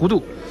叫糊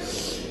肚。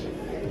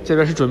这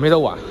边是准备的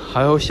碗，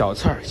还有小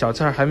菜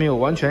儿还没有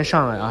完全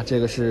上来啊。这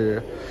个是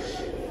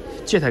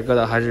芥菜疙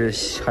瘩还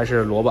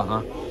是萝卜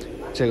啊？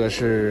这个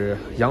是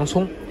洋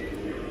葱。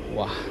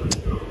哇，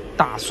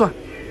大蒜，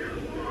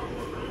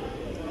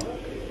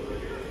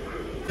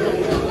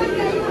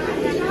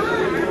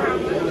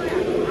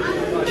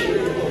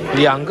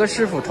两个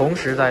师傅同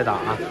时在打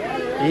啊，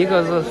一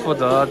个是负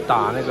责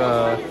打那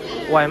个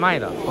外卖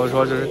的，或者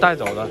说就是带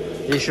走的，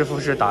一师傅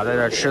是打在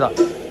这吃的。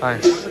哎，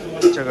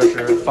这个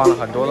是放了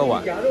很多的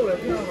碗。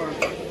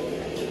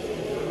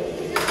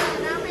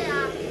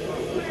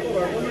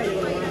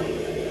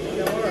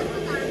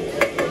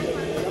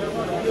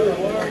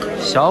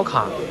小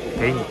卡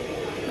给你。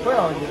不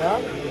要鸡蛋，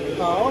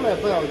好嘞，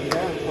不要鸡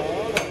蛋，好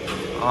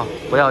嘞。啊，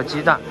不要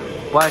鸡蛋，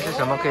不爱吃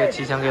什么可以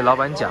提前给老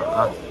板讲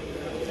啊。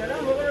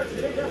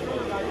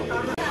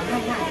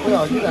不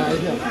要鸡蛋也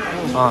行。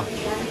啊，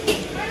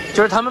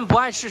就是他们不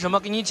爱吃什么，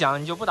跟你讲，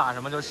你就不打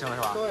什么就行了，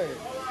是吧？对。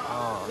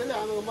哦。尽量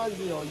那个满足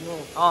要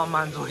求。哦，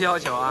满足要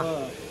求啊。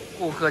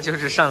顾客就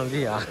是上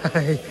帝啊，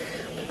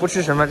不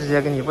吃什么直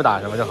接给你不打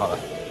什么就好了。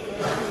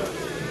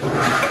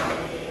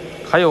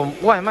还有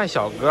外卖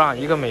小哥啊，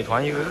一个美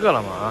团，一个饿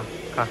了么啊，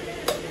看。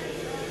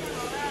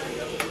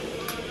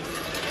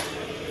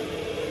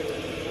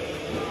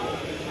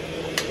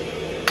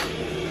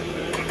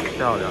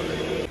漂亮。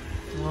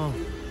哦，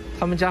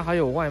他们家还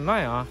有外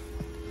卖啊。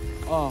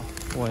哦，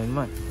外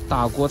卖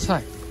大锅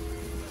菜。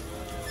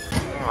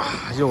哇，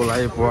又来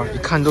一波，一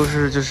看都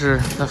是就是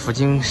在附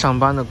近上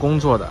班的工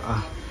作的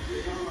啊。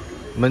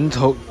门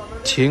头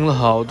停了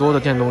好多的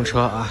电动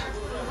车啊。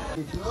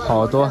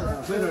好多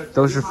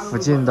都是附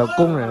近的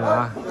工人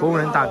啊，工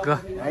人大哥。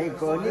哎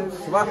哥，你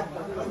吃吧，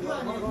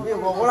你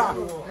过我了。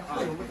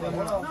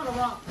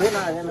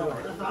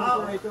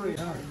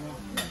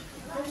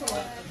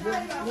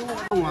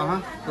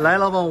来，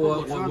老板，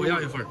我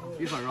要一份。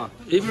一份是吧？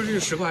一份是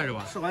10块是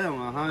吧？10块钱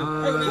嘛，还没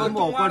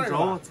还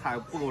粥，菜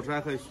不够吃还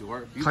可以续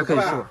份。还可以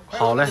续。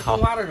好嘞，好。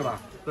冬瓜的是吧？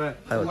对，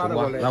还有冬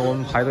瓜。来，我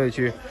们排队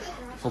去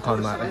付款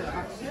买。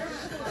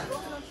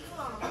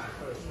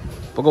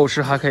不够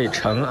吃还可以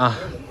盛啊。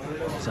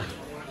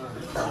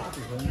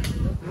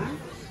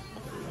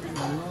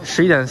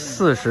11点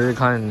40，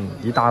看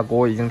一大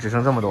锅已经只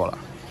剩这么多了。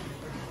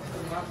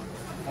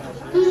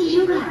微信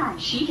收款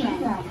10元。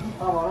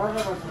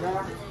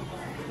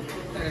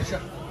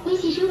微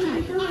信收款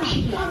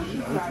10元。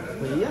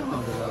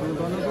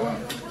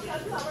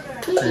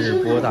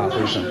日播大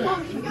会上，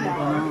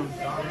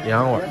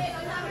羊味。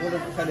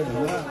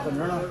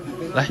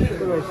来，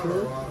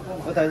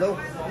我带走，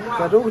啊，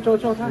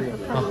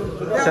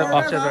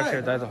这边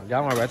是带走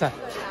2碗白菜。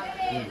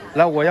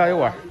来，我要一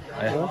碗。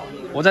哎，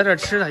我在这儿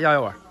吃的，要一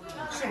碗。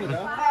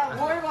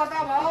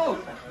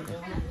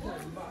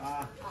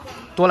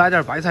多来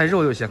点白菜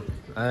肉就行，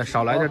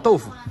少来点豆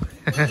腐。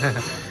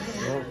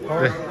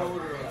对，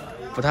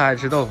不太爱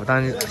吃豆腐，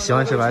但是喜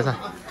欢吃白菜。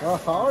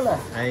好嘞。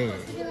哎，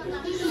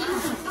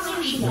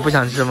你不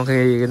想吃什么可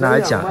以跟大家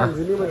讲啊。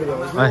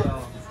哎。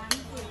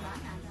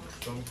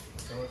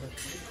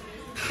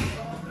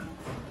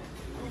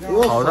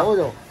好的。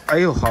哎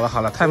呦，好了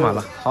好了，太满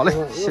了。好嘞，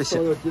谢谢。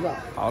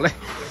好嘞。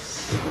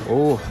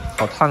哦，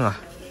好烫啊！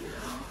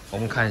我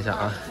们看一下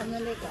啊，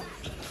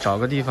找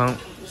个地方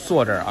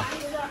坐这儿啊。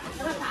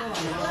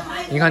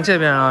你看这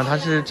边啊，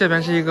这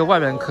边是一个外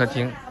边客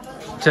厅，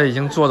这已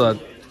经坐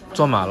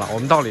满了。我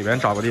们到里边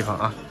找个地方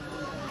啊。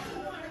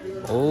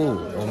哦，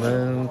我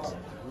们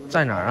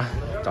在哪儿啊？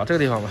找这个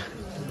地方吧。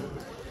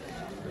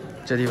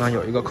这地方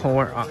有一个空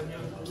位啊。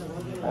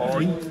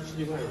哦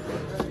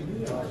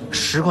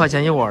，10块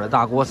钱一碗的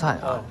大锅菜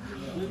啊，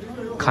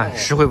看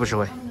实惠不实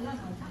惠？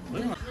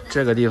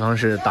这个地方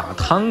是打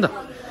汤的，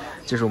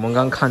就是我们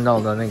刚看到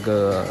的那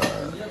个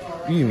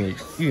玉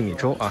米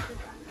粥啊，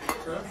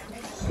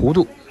糊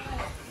涂。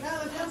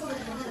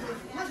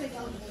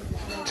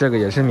这个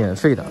也是免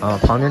费的啊，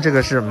旁边这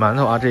个是馒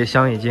头啊，这一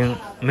箱已经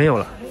没有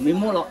了，没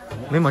没了，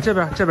没有，这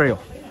边有，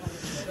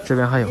这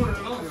边还有，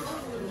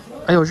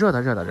哎呦，热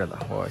的，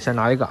我先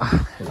拿一个啊，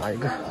拿一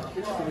个，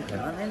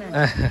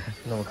哎，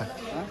那我看，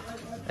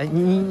哎，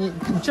你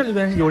这里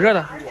边有热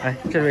的，哎，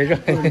这边热，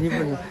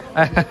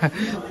哎，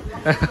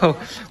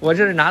我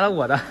这是拿了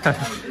我的，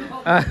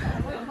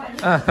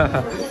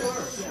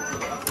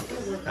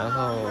然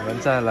后我们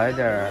再来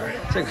点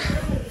这个。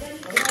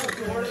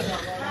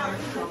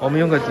我们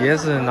用个碟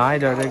子拿一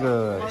点这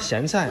个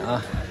咸菜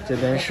啊，这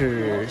边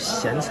是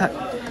咸菜，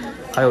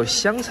还有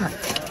香菜。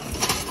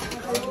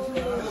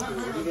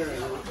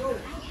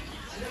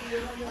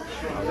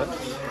好的，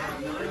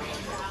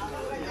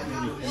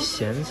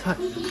咸菜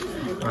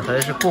啊，它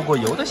是过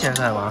油的咸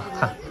菜吧？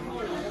看，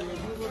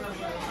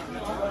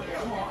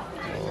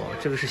哦，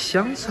这个是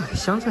香菜，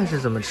香菜是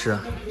怎么吃啊？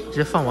直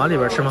接放碗里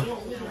边吃吗？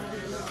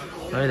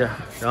来一点，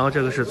然后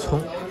这个是葱。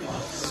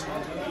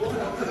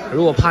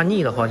如果怕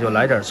腻的话，就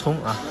来点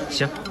葱啊，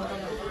行。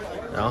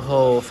然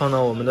后放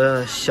到我们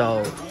的小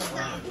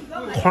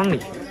筐里。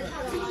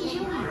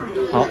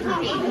好，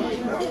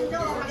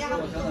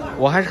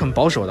我还是很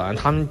保守的啊，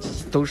他们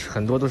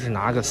很多都是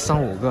拿个3、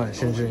5个，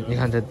甚至你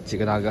看这几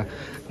个大哥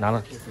拿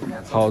了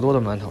好多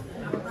的馒头。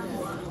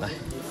来，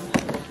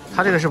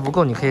他这个是不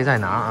够，你可以再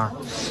拿啊，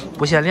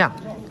不限量。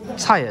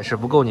菜也是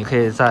不够，你可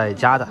以再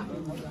加的。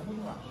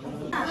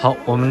好，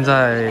我们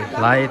再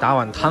来打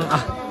碗汤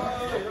啊。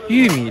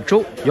玉米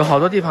粥有好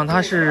多地方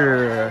它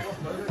是，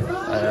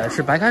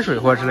是白开水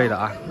或者之类的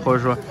啊，或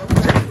者说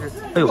这是，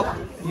哎呦，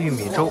玉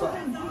米粥，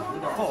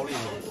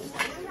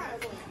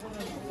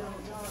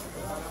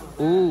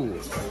哦，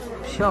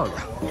漂亮。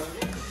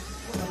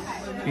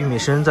玉米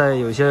参在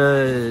有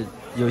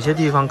些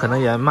地方可能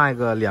也卖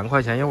个2块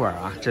钱一碗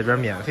啊，这边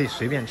免费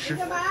随便吃。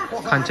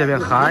看这边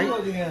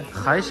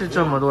还是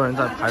这么多人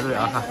在排队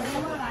啊，看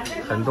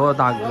很多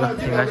大哥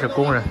应该是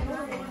工人。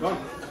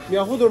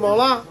免糊墩毛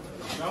了。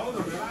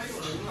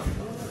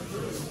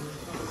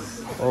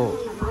哦，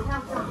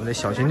我们得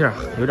小心点，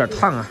有点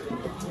烫啊。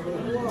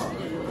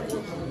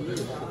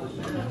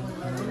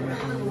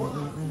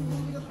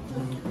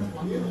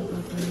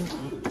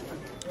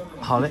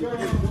好嘞，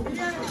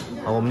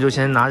好，我们就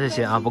先拿这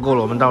些啊，不够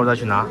了我们待会儿再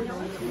去拿。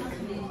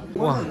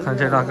哇，看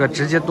这大哥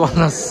直接端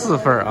了4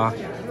份啊！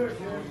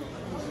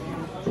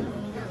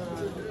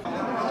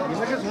你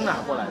们是从哪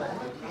过来的？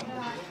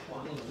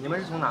你们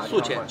是从哪？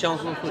宿迁，江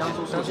苏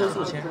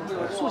宿迁。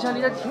宿迁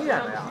离这挺远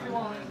的呀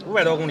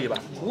，500多公里吧。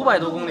500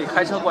多公里，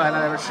开车过来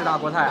那边吃大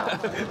锅菜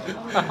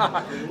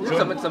啊！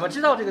怎么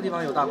知道这个地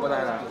方有大锅菜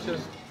的？就是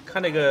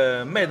看那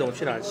个麦总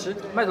去哪儿吃，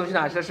麦总去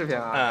哪儿吃的视频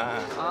啊？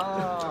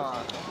啊，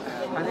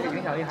他这个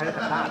影响力还是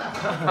很大的。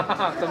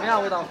怎么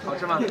样，味道好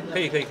吃吗？可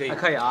以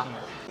可以啊。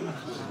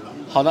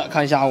好的，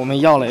看一下，我们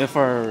要了一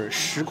份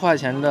10块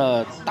钱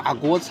的大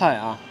锅菜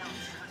啊。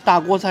大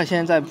锅菜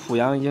现在在濮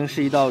阳已经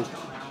是一道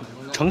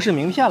城市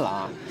名片了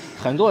啊，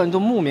很多人都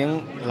慕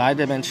名来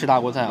这边吃大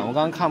锅菜。我刚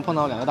刚看碰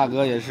到2个大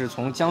哥也是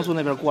从江苏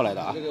那边过来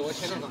的啊。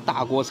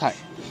大锅菜，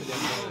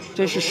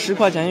这是10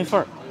块钱一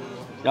份。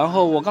然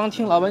后我刚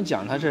听老板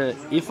讲，他是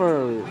一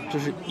份就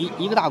是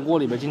一个大锅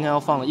里边今天要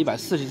放了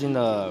140斤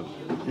的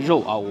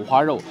肉啊，五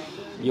花肉，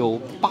有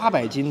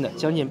800斤的，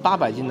将近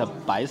800斤的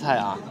白菜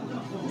啊，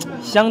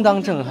相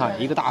当震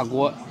撼。一个大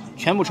锅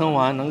全部盛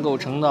完能够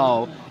盛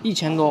到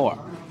1000多碗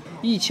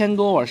，1000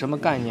多碗什么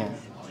概念？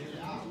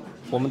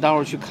我们待会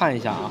儿去看一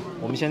下啊。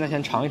我们现在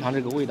先尝一尝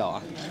这个味道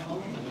啊。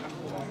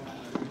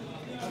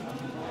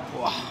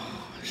哇，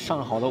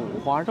上好的五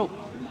花肉。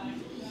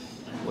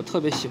我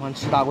特别喜欢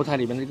吃大锅菜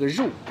里面这个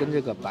肉跟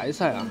这个白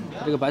菜啊，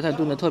这个白菜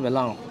炖的特别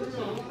烂，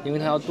因为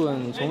它要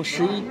炖从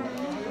10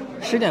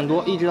点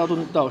多一直到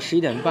炖到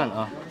11点半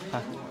啊。看，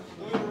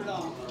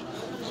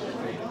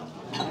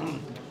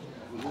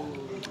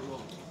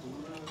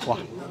哇，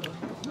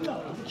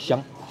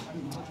香。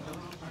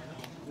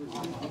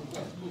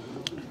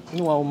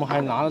另外我们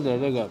还拿了点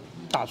这个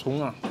大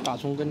葱啊，大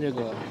葱跟这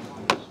个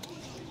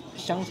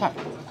香菜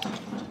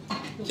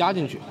加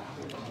进去。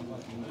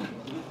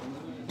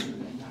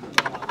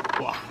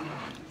哇！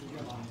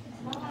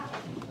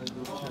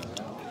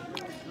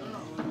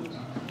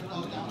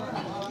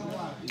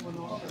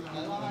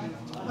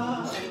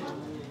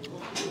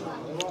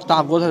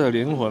大锅菜的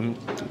灵魂，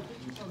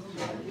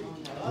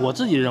我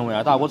自己认为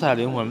啊，大锅菜的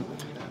灵魂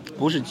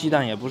不是鸡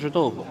蛋，也不是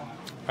豆腐，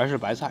而是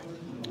白菜。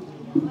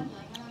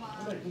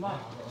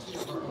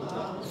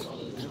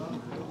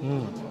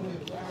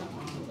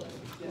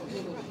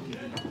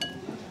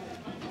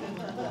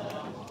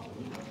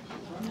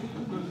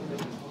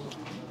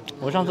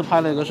我上次拍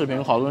了一个视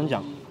频，好多人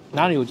讲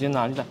哪里有鸡蛋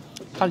哪里蛋，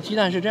它的鸡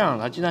蛋是这样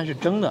的，它鸡蛋是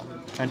蒸的，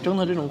蒸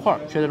的这种块儿，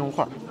切的这种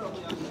块儿。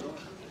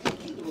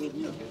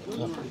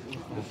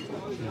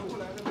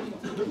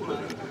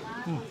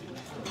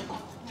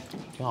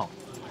挺好。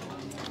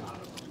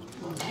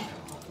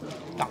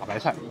大白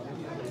菜。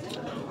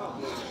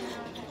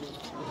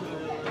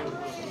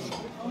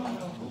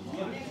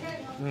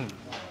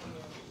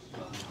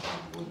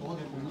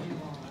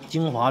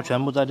精华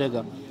全部在这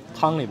个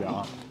汤里边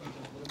啊。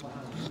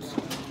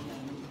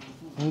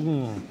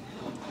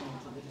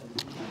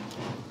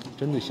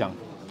真的香。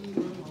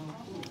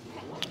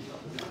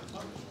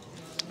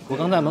我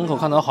刚在门口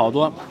看到好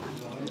多，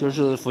就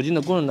是附近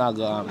的工人大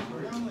哥啊，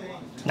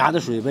拿着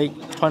水杯，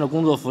穿着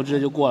工作服直接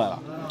就过来了。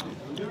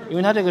因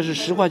为他这个是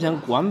10块钱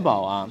管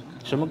饱啊，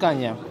什么概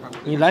念？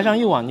你来上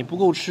一碗，你不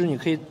够吃，你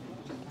可以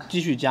继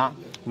续加。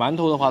馒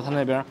头的话，他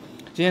那边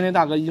今天那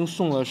大哥已经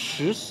送了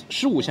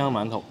15箱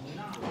馒头，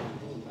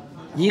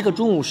一个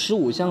中午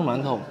15箱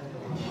馒头，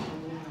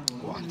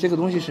哇，这个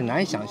东西是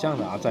难以想象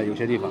的啊，在有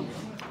些地方。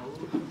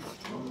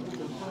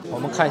我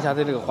们看一下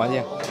这个环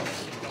境，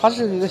它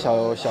是一个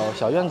小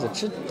院子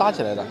搭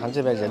起来的，看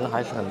这边人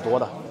还是很多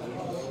的。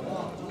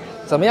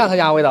怎么样？他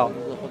家味道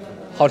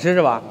好吃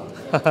是吧？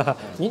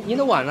您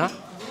的碗呢？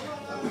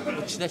我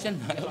吃到现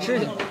在。吃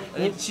了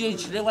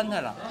碗菜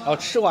了。哦，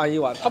吃完一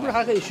碗，他不是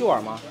还可以续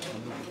碗吗？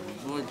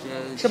我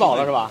吃饱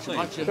了是吧？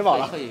吃饱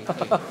了，可以。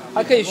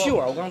还可以续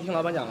碗，我刚刚听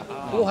老板讲了，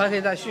不过还可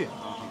以再续。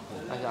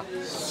看一下。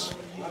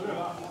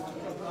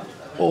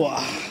哇，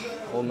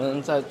我们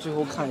再最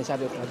后看一下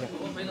这个环境。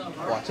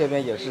哇，这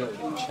边也是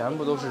全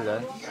部都是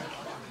人。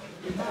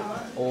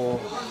哦，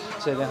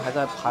这边还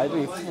在排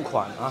队付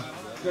款啊。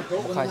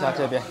我看一下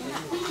这边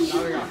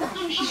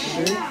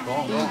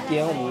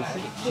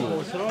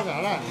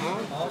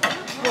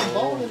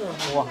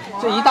，11.59。哇，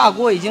这一大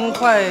锅已经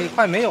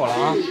快没有了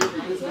啊，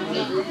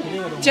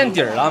见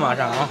底儿了马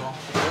上啊。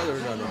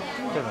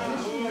这种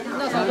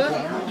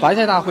白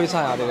菜大烩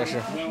菜啊，这个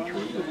是。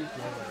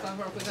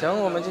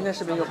行，我们今天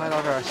视频就拍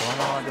到这儿，喜欢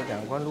的话就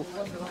点个关注，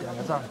点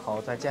个赞，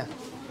好，再见。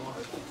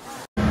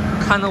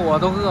看得我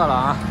都饿了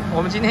啊，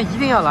我们今天一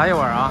定要来一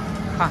碗啊，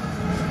看。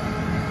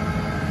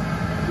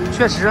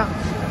确实，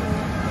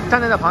站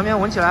在旁边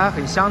闻起来还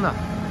很香的，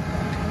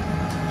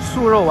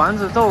素肉丸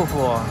子、豆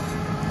腐、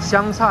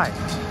香菜，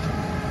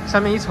上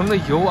面一层的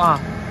油啊。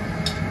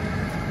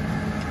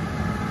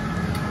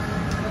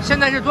现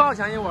在是多少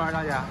钱一碗，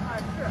大姐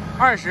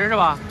？20是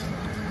吧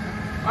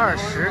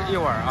？20一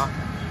碗啊。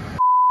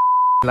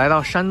来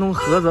到山东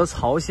菏泽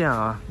曹县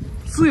啊，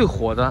最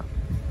火的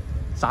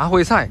杂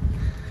烩菜，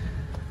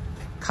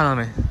看到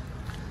没？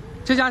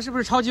这家是不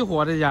是超级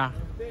火？这家？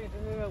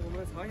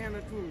曹县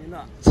的著名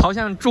的，曹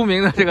县著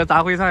名的这个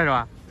杂烩菜是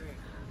吧？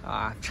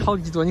啊，超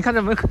级多！你看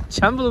这门口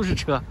全部都是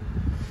车。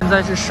现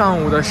在是上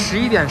午的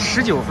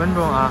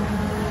11:19啊，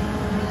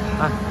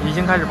已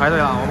经开始排队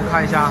了。我们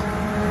看一下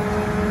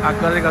大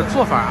哥这个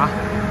做法啊，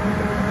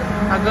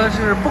大哥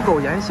是不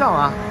苟言笑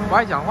啊，不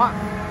爱讲话，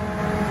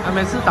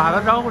每次打个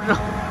招呼之后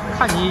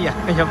看你一眼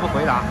也不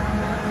回答。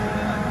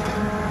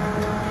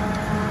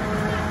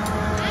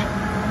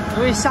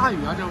因为下雨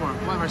啊，这会儿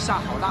外面下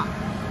好大。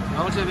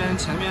然后这边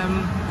前面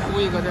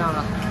铺一个这样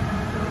的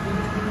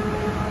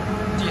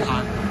地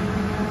毯，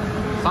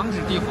防止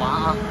地滑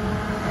啊。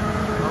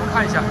我们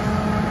看一下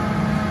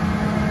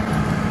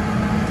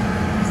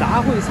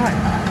杂烩菜，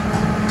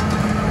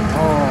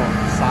哦，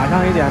撒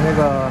上一点那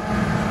个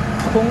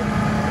葱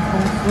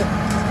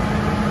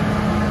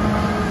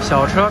丝，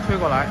小车推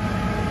过来，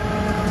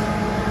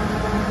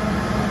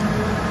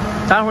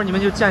待会儿你们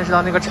就见识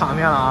到那个场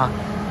面了啊！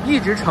一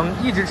直盛，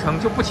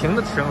就不停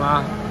的盛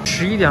啊。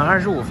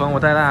11:25，我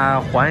带大家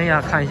环一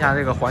下看一下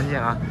这个环境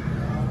啊。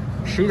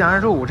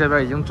11:25，这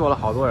边已经坐了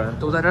好多人，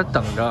都在这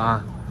等着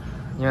啊。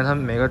因为他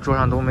们每个桌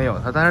上都没有，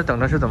他在这等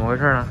着是怎么回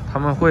事呢？他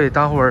们会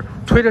待会儿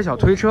推着小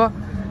推车，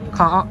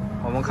看啊，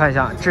我们看一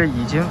下，这个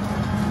已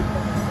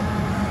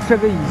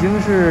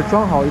经是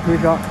装好一推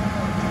车，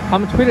他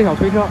们推着小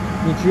推车，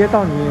你直接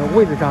到你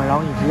位置上，然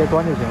后你直接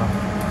端就行了。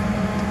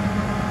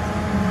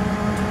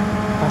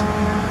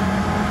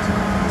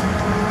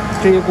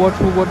这一锅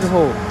出锅之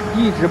后，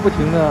一直不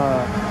停的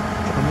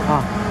盛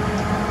啊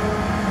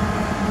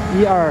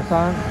，1、2、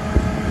3、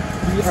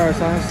4、5、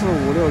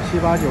6、7、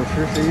8、9、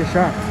10、11、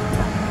12，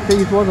这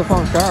一桌子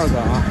放12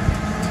个啊。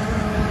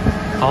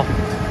好，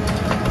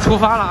出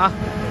发了啊，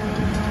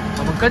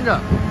我们跟着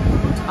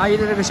阿姨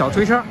的这个小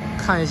推车，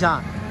看一下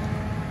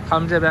他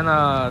们这边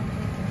的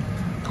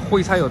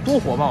烩菜有多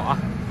火爆啊！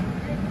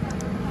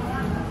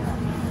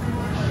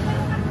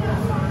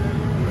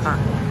看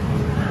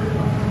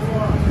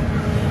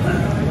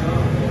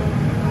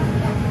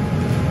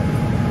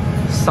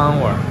，3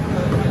碗。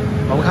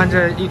我们看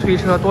这一推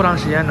车多长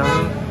时间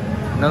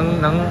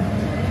能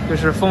就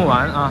是封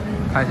完啊？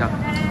看一下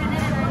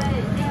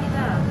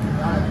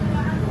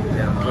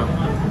，2个。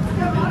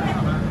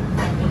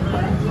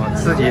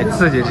自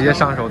己直接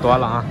上手端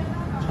了啊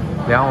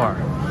，2碗，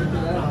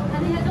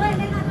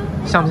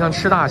像不像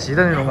吃大席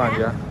的那种感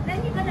觉？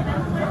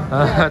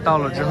到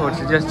了之后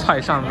直接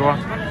菜上桌，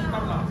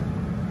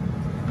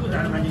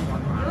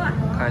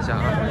看一下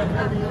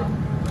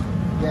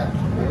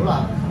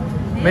啊，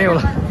没有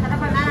了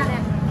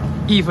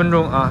，1分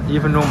钟啊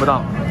，1分钟不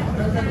到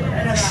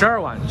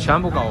，12碗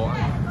全部搞完。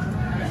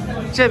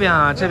这边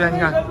啊，这边你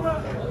看，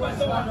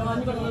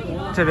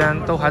这边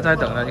都还在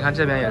等着，你看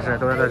这边也是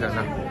都在等着。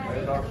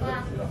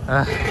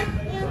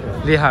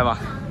厉害吧？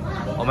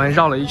我们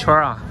绕了一圈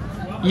啊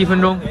，1分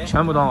钟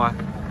全部端完。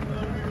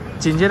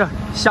紧接着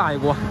下一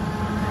锅，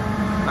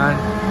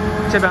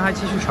这边还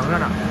继续盛着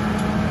呢。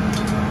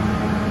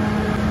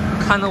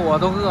看得我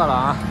都饿了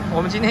啊！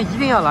我们今天一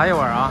定要来一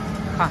碗啊！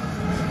看，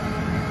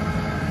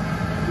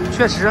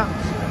确实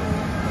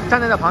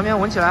站在这旁边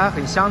闻起来还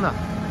很香的。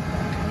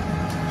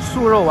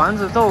素肉丸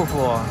子、豆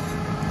腐、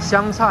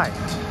香菜，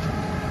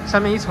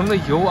上面一层的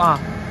油啊。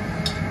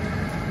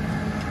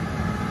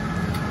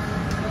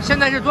现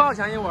在是多少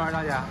钱一碗，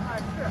大姐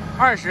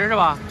？20是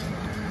吧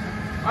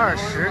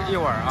？20一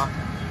碗啊。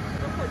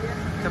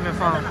这边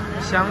放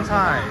香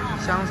菜，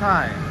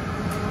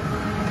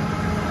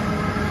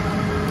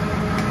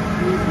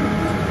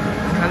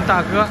看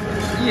大哥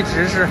一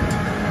直是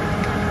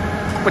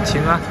不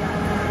停啊。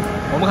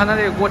我们看他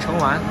这个锅盛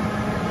完，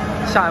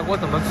下一锅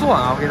怎么做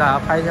啊？我给大家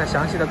拍一下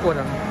详细的过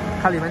程，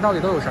看里面到底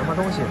都有什么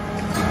东西。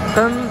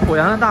跟濮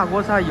阳的大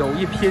锅菜有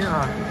一拼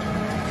啊，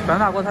濮阳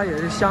大锅菜也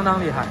是相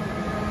当厉害。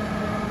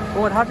不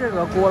过它这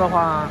个锅的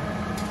话，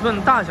论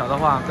大小的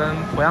话，跟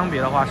濮阳比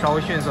的话稍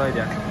微逊色一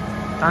点。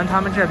当然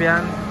他们这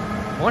边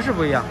模式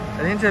不一样，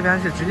人家这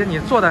边是直接你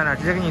坐在那儿，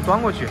直接给你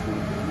端过去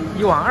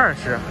，1碗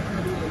20。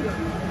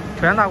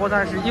濮阳大锅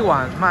菜是1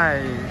碗卖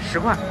10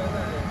块，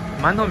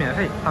馒头免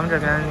费。他们这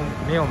边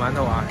没有馒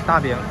头啊，大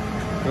饼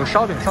有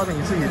烧饼，烧饼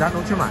你自己单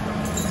独去买。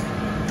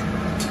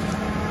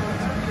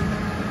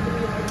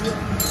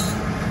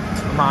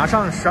马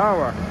上12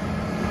碗。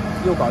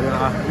又搞定了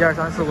啊！1、2、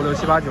3、4、5、6、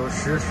7、8、9、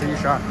10、11、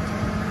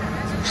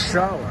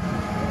12，12碗。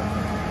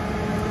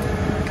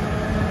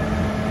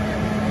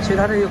其实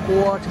它这一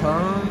锅盛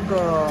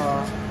个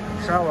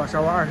12碗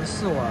，12碗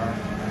24碗，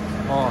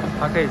哦，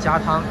还可以加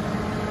汤，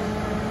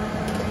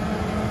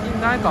应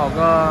该搞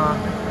个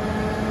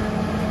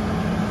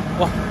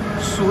哇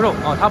素肉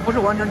哦，它不是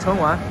完全盛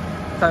完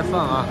再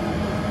放啊。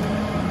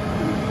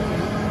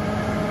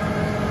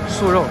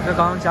素肉，这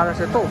刚刚加的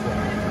是豆腐。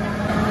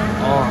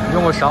哦，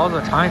用个勺子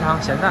尝一尝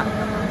咸淡，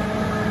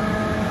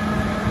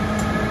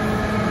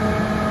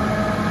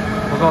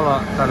不够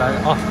了再来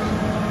哦，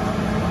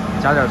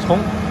加点葱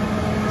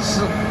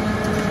丝。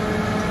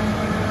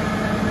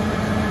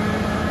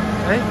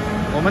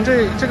我们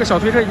这个小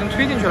推车已经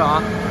推进去了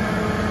啊，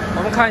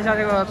我们看一下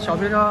这个小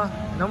推车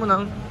能不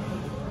能，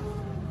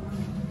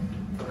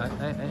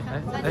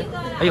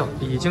哎呦，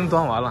已经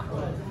端完了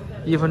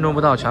，1分钟不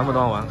到全部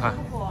端完，看。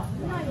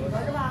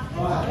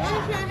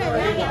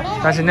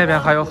但是那边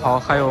还有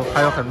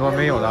很多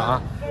没有的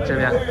啊，这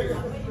边，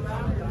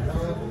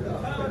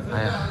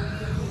哎呀，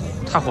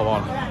太火爆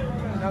了。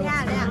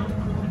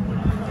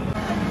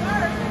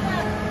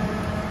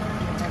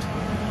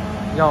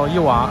要1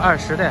碗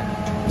20的。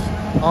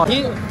哦，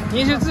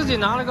您是自己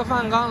拿了个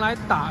饭缸来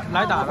打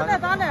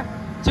的？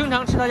经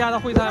常吃他家的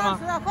烩菜吗？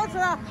好吃，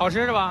好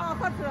吃是吧？啊，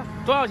好吃。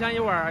多少钱一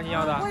碗啊？你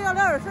要的？我要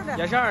20的。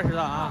也是20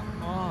的啊。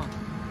哦。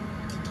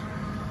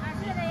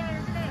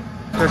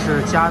这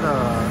是加的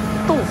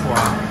豆腐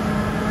啊，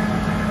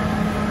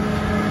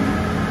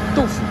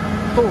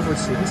豆腐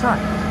芹菜，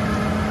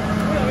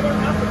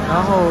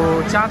然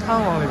后加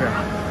汤往里边，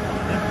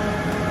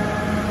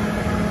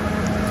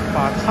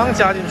把汤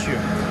加进去。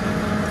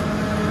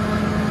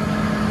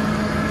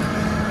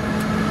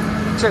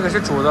这个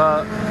是煮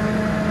的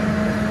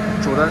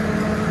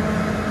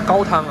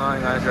高汤啊，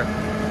应该是。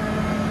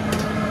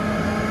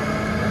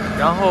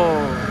然后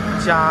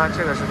加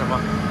这个是什么？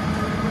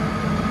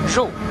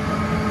肉。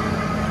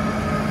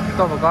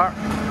豆腐干，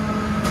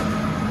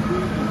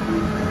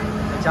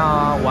再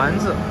加丸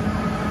子，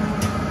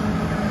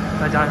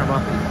再加什么？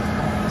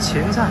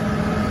芹菜，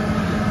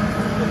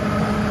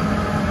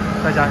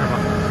再加什么？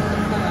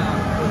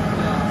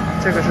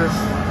这个是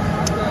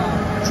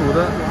煮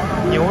的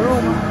牛肉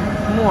吗？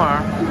木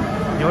耳，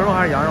牛肉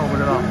还是羊肉？我不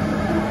知道。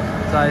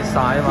再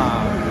撒一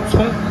把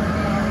葱，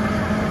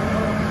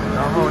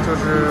然后就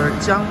是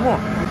姜末。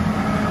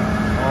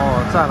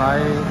哦，再来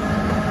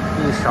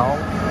1勺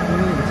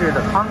秘制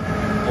的汤。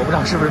我不知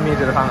道是不是秘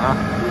制的汤啊，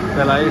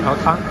再来1勺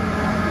汤，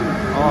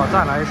哦，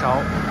再来1勺，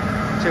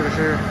这个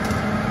是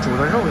煮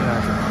的肉应该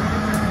是，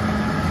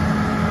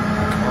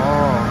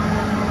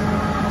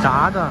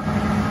炸的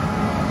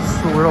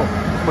素肉，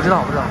不知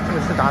道，这个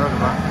是炸的什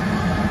么？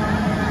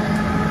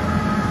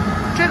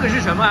这个是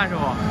什么啊，师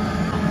傅？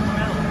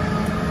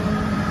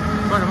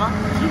说什么？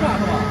鸡炸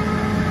是吧？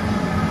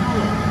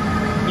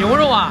牛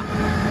肉啊，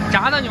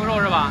炸的牛肉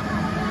是吧？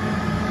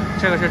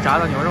这个是炸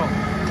的牛肉，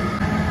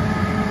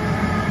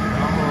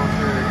然后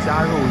是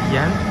加入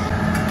盐。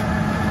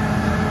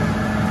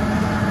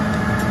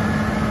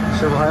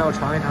师傅还要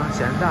尝一尝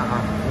咸蛋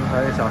啊，用他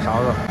的小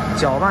勺子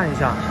搅拌一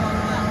下。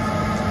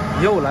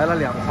又来了2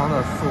筐的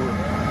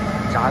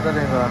炸的这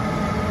个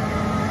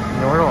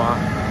牛肉啊！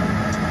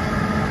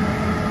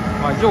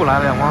哇，又来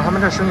了2筐，他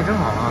们这生意真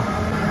好啊！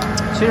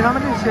其实他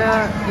们这些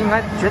应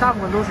该绝大部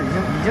分都是已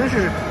经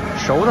是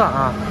熟的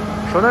啊，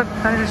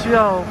但是需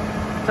要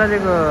在这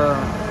个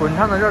滚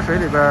烫的热水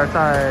里边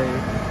再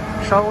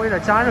稍微的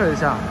加热一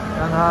下，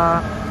让它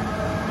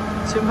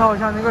浸泡一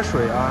下那个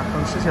水啊，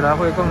吃起来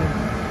会更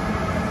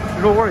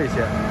入味一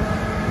些。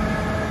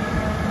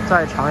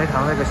再尝一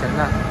尝那个咸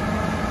蛋，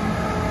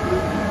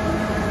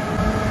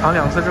尝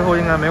2次之后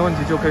应该没问题，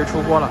就可以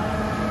出锅了。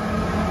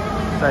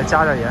再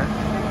加点盐，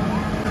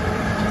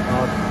然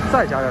后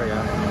再加点盐。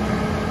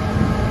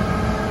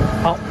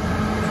好，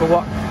出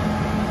锅。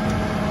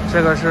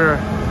这个是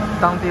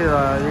当地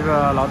的一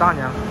个老大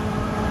娘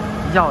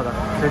要的，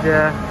直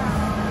接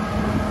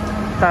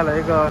带了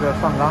一个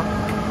饭缸。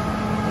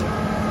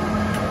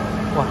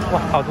哇，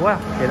好多呀，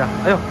给的。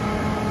哎呦，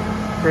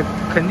这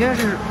肯定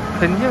是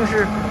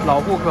老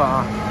顾客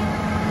啊。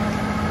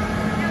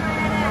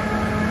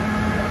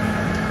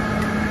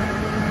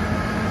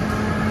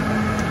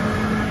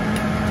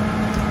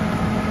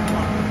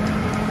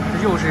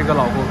这又是一个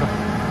老顾客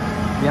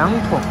，2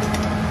桶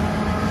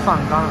饭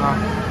缸啊，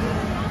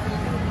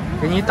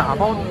给你打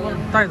包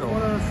带走。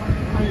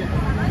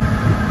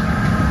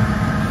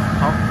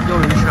好，又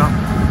一车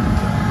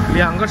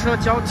，2个车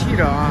交替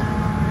着啊，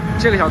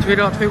这个小推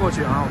车推过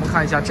去啊，我们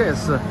看一下这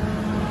次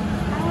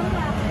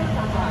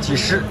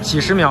几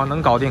十秒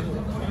能搞定。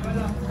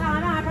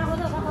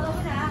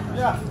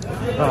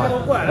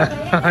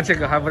啊，这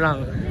个还不让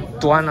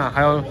端呢，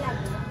还要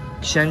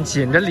先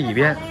紧着里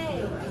边。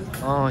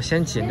哦，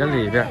先紧着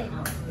里边。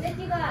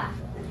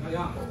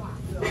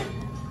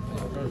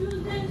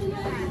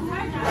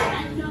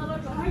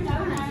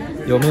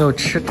有没有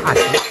吃大席？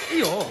哎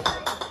呦，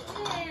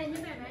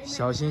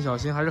小心小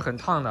心，还是很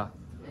烫的。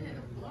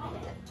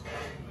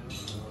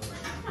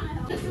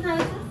这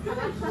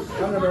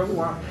边5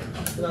碗，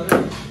知道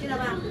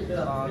吧？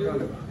啊，这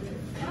里。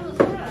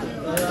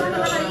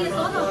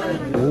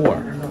 5碗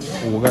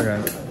，5个人。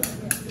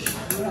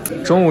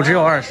中午只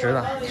有20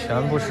的，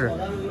全部是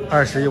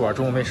21碗，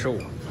中午没15。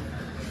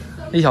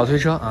一小推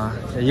车啊，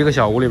一个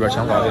小屋里边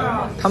全搞定。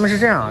他们是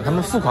这样啊，他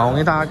们付款，我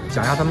给大家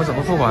讲一下他们怎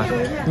么付款。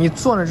你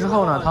做了之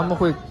后呢，他们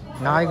会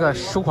拿一个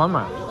收款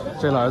码，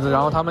这老儿子，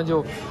然后他们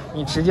就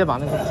你直接把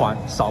那个款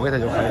扫给他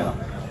就可以了。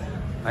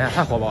哎呀，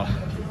太火爆了！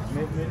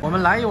我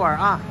们来1碗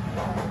啊！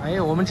哎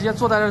呀，我们直接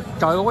坐在这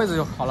找一个位置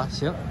就好了。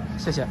行，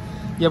谢谢。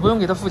也不用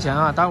给他付钱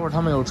啊，待会儿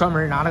他们有专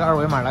门拿那个2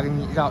维码来给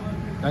你让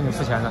你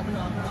付钱的。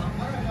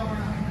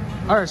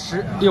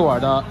21碗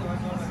的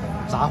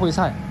杂烩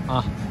菜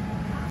啊，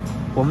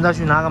我们再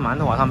去拿个馒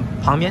头啊，他们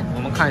旁边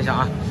我们看一下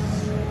啊。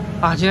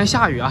啊，今天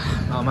下雨啊，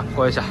让我们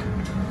过一下。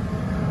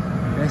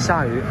今天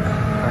下雨，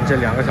看这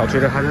2个小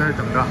推车还在那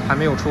等着，还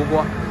没有出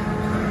锅。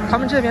他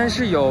们这边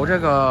是有这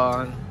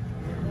个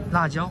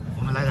辣椒，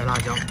我们来点辣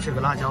椒，这个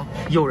辣椒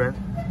诱人，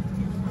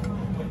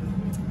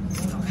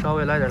稍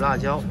微来点辣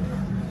椒。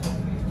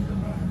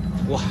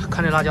 哇，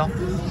看这辣椒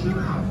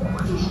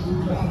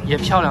也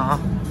漂亮啊！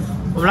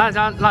我们来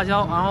加辣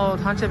椒，然后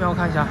它这边我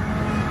看一下，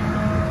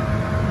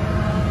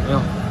哎呦，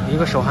一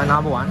个手还拿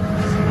不完。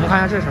我们看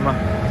一下这是什么？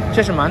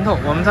这是馒头，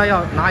我们再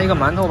要拿一个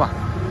馒头吧，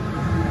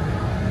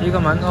一个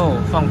馒头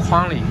放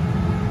筐里。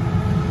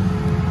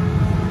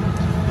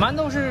馒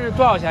头是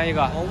多少钱一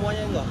个？5毛一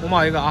个。5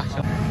毛一个啊，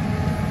行。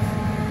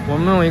我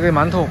们弄一个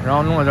馒头，然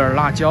后弄了点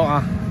辣椒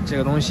啊，这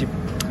个东西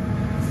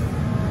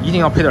一定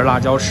要配点辣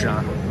椒吃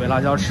啊，配辣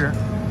椒吃。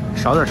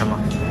 少点什么？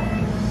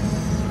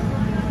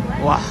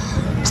哇！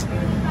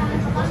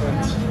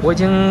我已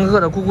经饿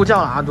得咕咕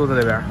叫了啊，肚子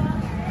里边。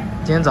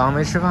今天早上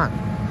没吃饭，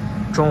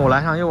中午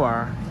来上1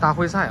碗大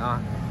烩菜啊。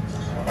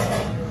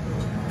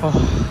哦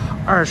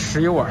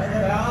，21碗。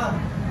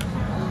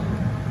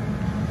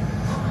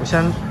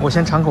我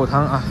先尝口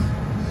汤啊。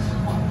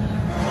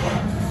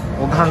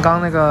我看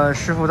刚那个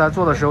师傅在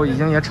做的时候，已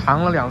经也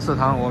尝了2次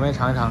汤，我们也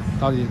尝一尝，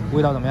到底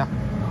味道怎么样？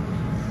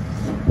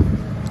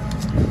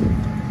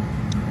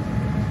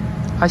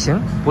 还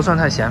行，不算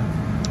太咸，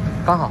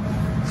刚好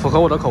符合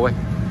我的口味。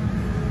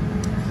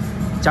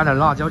加点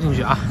辣椒进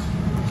去啊！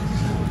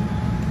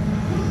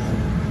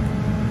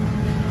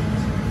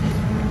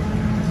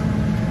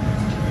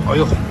哎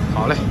呦，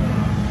好嘞！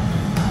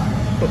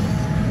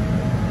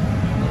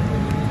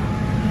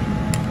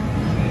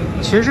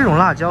其实这种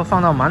辣椒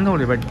放到馒头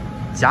里边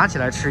夹起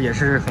来吃也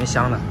是很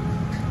香的。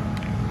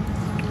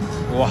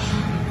哇，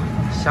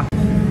香！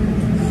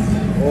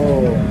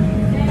哦。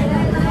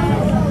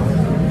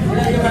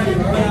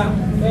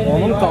 我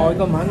们搞一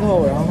个馒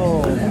头，然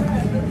后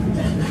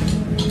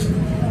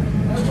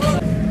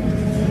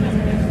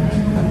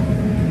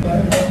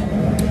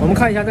我们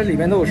看一下这里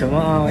面都有什么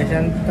啊？我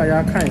先大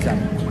家看一下，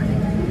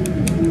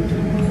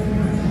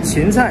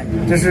芹菜，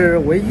这是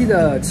唯一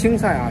的青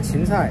菜啊，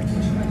芹菜、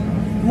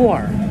木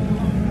耳，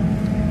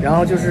然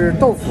后就是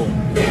豆腐、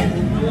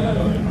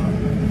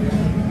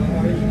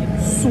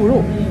素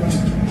肉。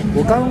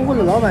我刚问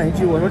了老板一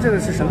句，我说这个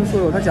是什么素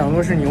肉？他讲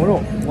说是牛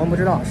肉，我们不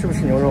知道是不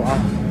是牛肉啊？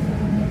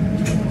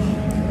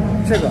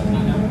这个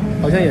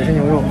好像也是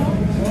牛肉，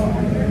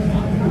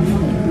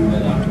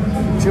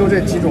只有这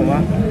几种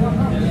吗？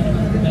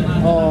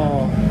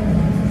哦，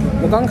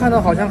我刚看到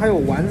好像还有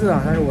丸子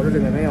啊，但是我这里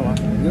面没有啊，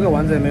一个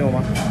丸子也没有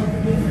吗？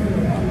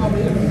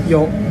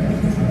有。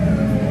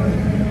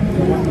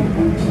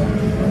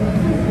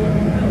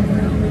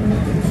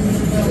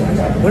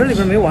我这里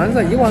边没丸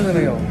子，一个丸子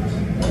没有。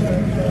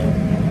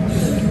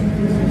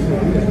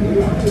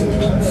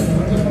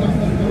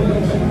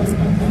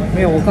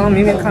没有，我刚刚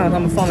明明看到他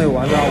们放的有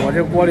丸子啊，我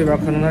这锅里边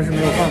可能它是没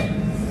有放，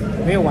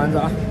没有丸子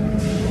啊。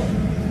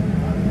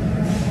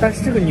但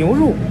是这个牛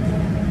肉，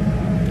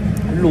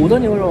卤的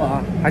牛肉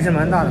啊，还是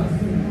蛮大的，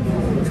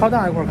超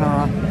大一块，看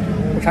啊，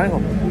我尝一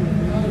口。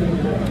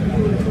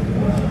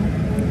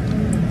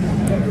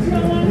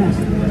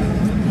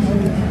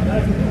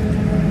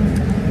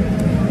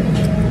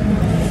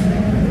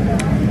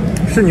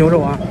是牛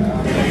肉啊，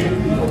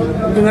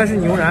应该是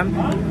牛腩。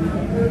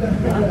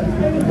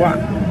哇，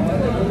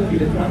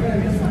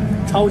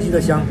超级的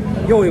香，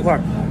又一块，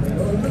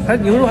还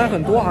牛肉还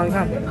很多啊！你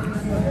看，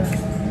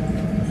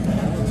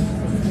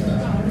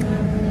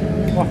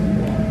哇，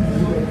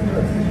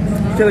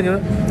这个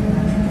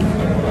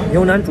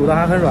牛腩煮的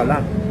还很软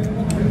烂，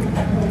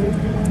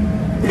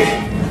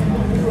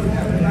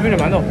有点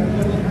馒头。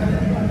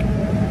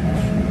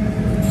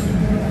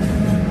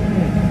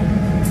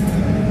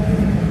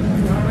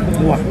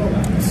哇，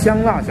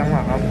香辣香辣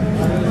啊！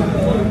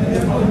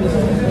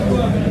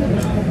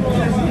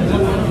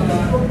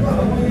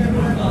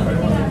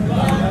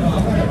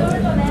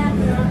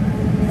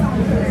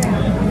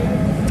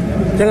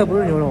这个不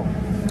是牛肉，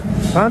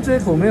好像这一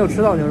口没有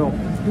吃到牛肉，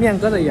面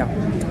疙瘩一样。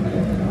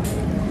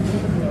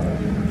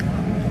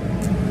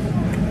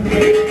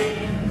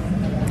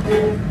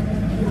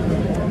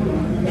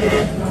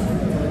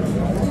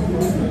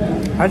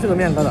还是个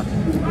面疙瘩。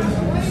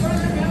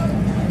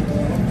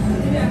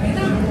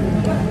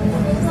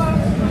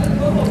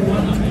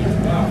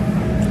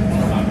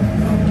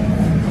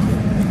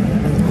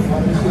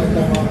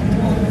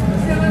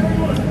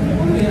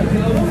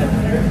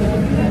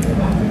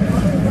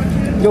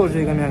又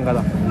是一个面疙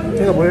瘩，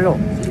这个不是肉，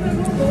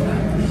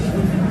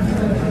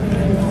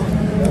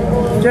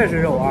这是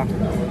肉啊！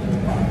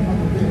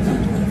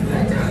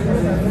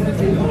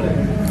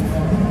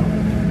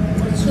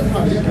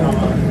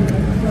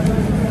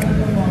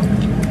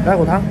来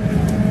口汤，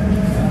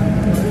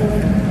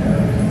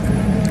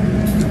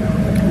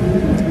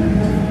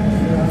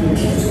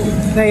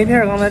那一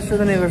片刚才吃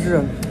的那个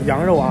是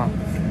羊肉啊。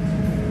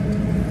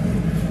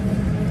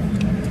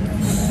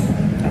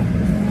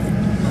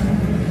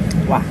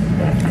哇，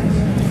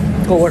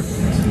够味儿，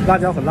辣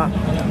椒很辣，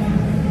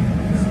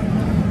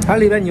它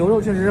里边牛肉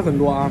确实是很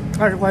多啊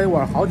，20块一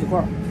碗，好几块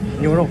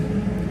牛肉，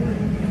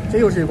这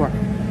又是一块。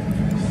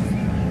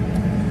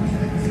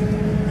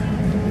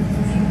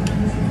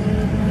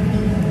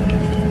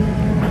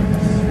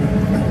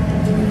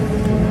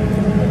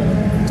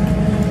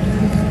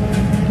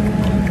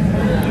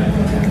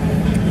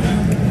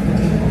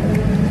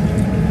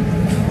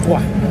哇，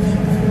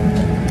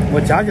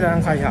我夹起来让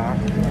看一下啊。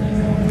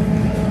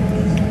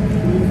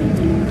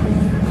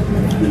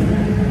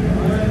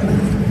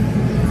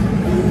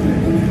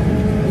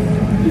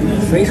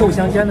肥瘦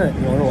相间的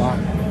牛肉啊，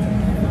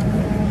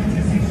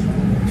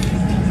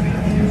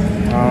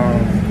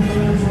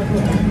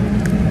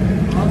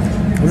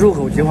入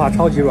口即化，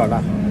超级软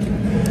烂。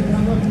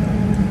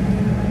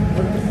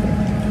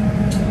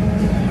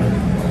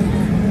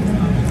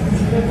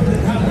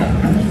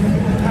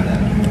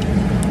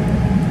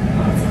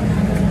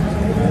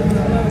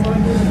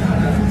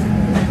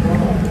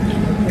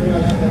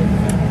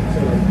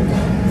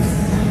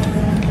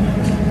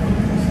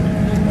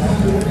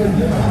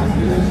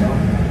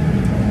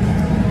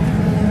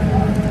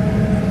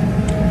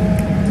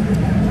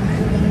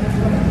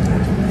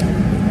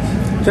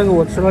这个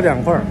我吃了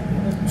2块，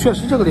确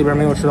实这个里边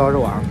没有吃到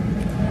肉啊。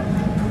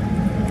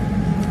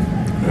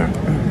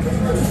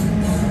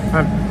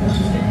看，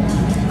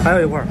还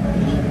有一块，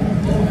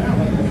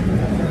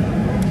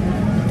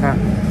看，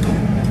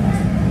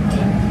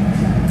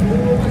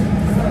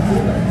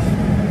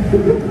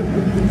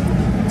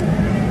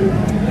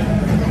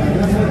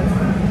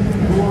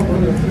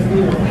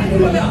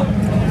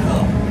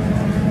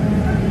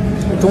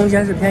中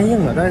间是偏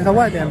硬的，但是它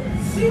外边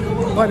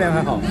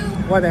还好，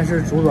外边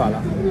是煮软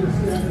了。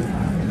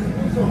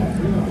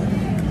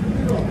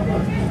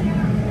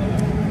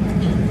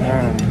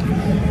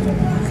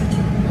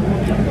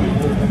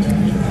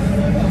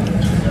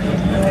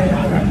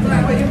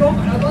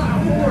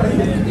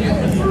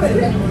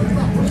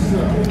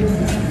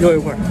又一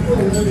块。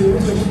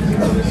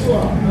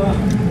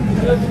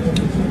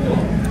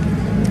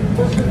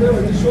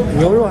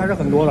牛肉还是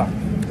很多的，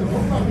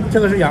这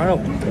个是羊肉，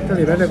这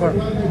里边这块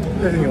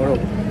这是牛肉，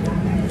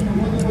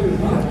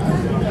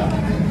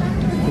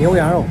牛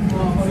羊肉。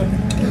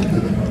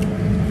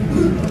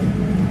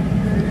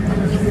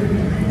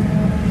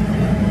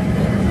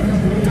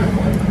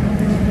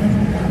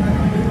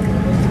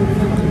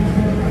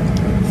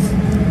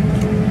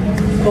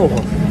豆腐，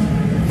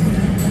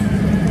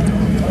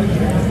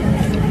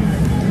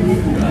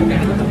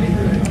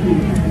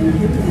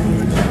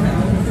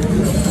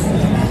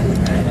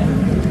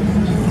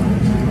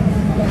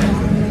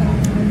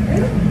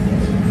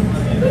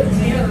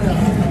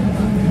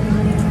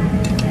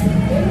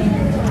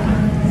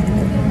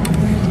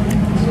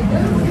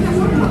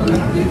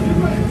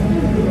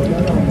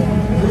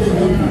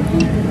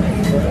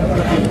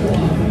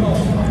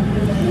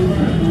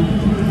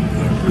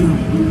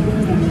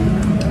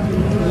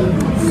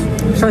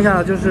剩下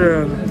的就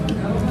是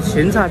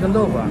芹菜跟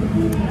豆腐了。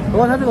不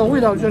过它这个味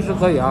道确实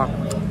可以啊，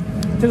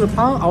这个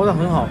汤熬得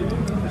很好。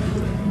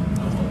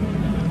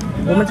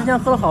我们之前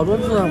喝了好多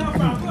次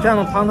这样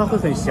的汤，它会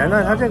很咸，但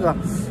是它这个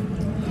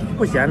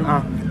不咸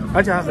啊，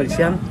而且还很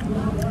鲜。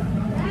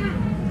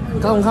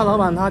刚我看老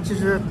板他其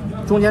实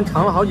中间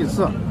尝了好几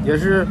次，也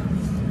是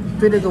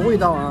对这个味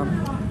道啊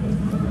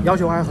要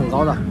求还是很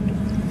高的，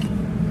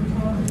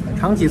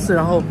尝几次，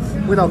然后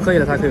味道可以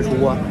了才可以出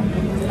锅。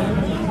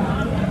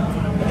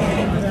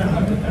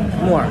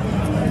木耳，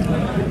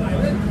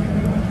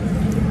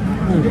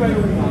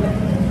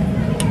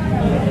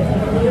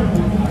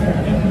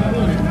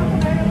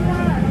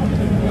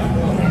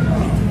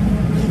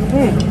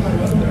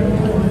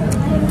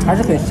还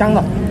是很香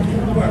的。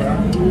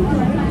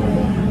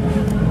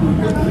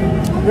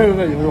这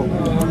个牛肉，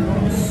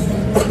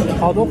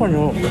好多块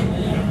牛肉，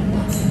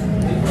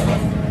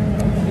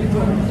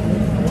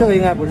这个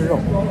应该不是肉。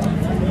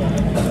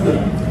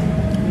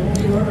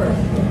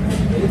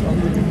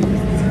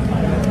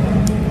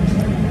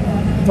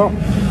走，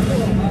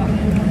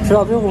吃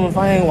到最后我们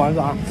发现一个丸子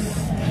啊，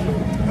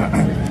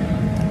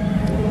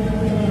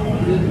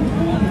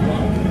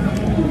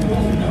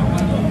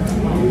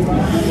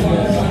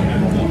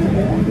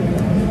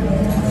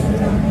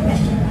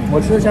我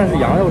吃的现在是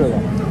羊肉这个，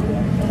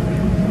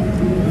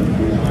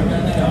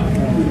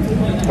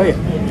可以。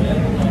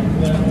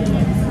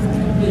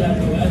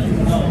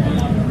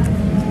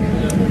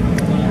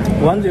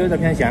丸子有点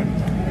偏咸。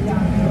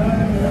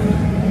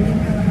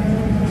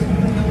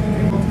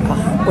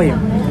过瘾。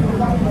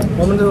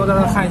我们最后再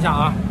来看一下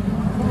啊，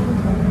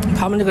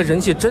他们这个人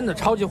气真的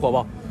超级火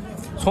爆。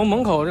从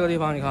门口这个地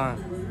方，你看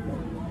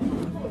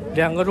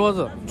，2个桌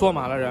子坐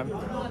满了人，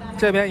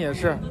这边也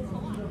是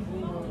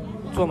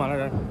坐满了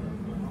人。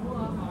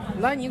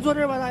来，你坐这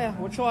儿吧，大爷，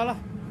我吃完了。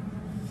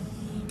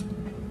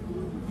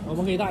我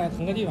们给大爷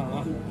腾个地方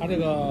啊，他这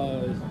个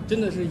真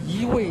的是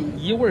一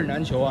味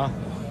难求啊。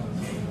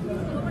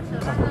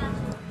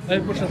哎，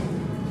不吃。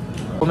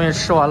我们也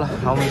吃完了，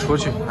然后我们出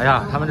去。哎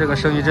呀，他们这个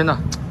生意真的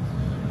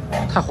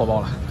太火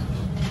爆了！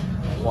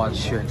我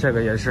去，这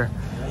个也是，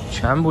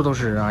全部都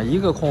是人啊，一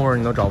个空位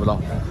你都找不到。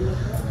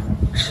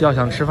要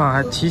想吃饭，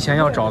还提前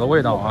要找的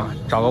味道啊，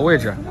找个位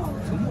置。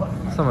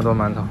这么多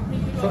馒头，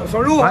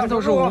馒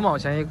头是5毛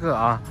钱一个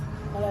啊，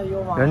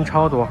人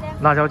超多，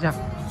辣椒酱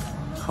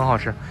很好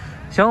吃。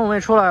行，我们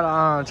也出来了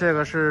啊，这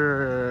个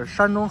是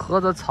山东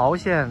菏泽曹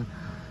县。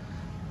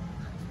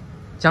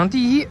讲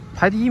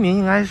排第1名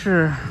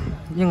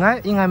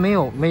应该没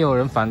有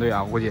人反对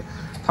啊，估计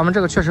他们这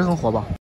个确实很火爆。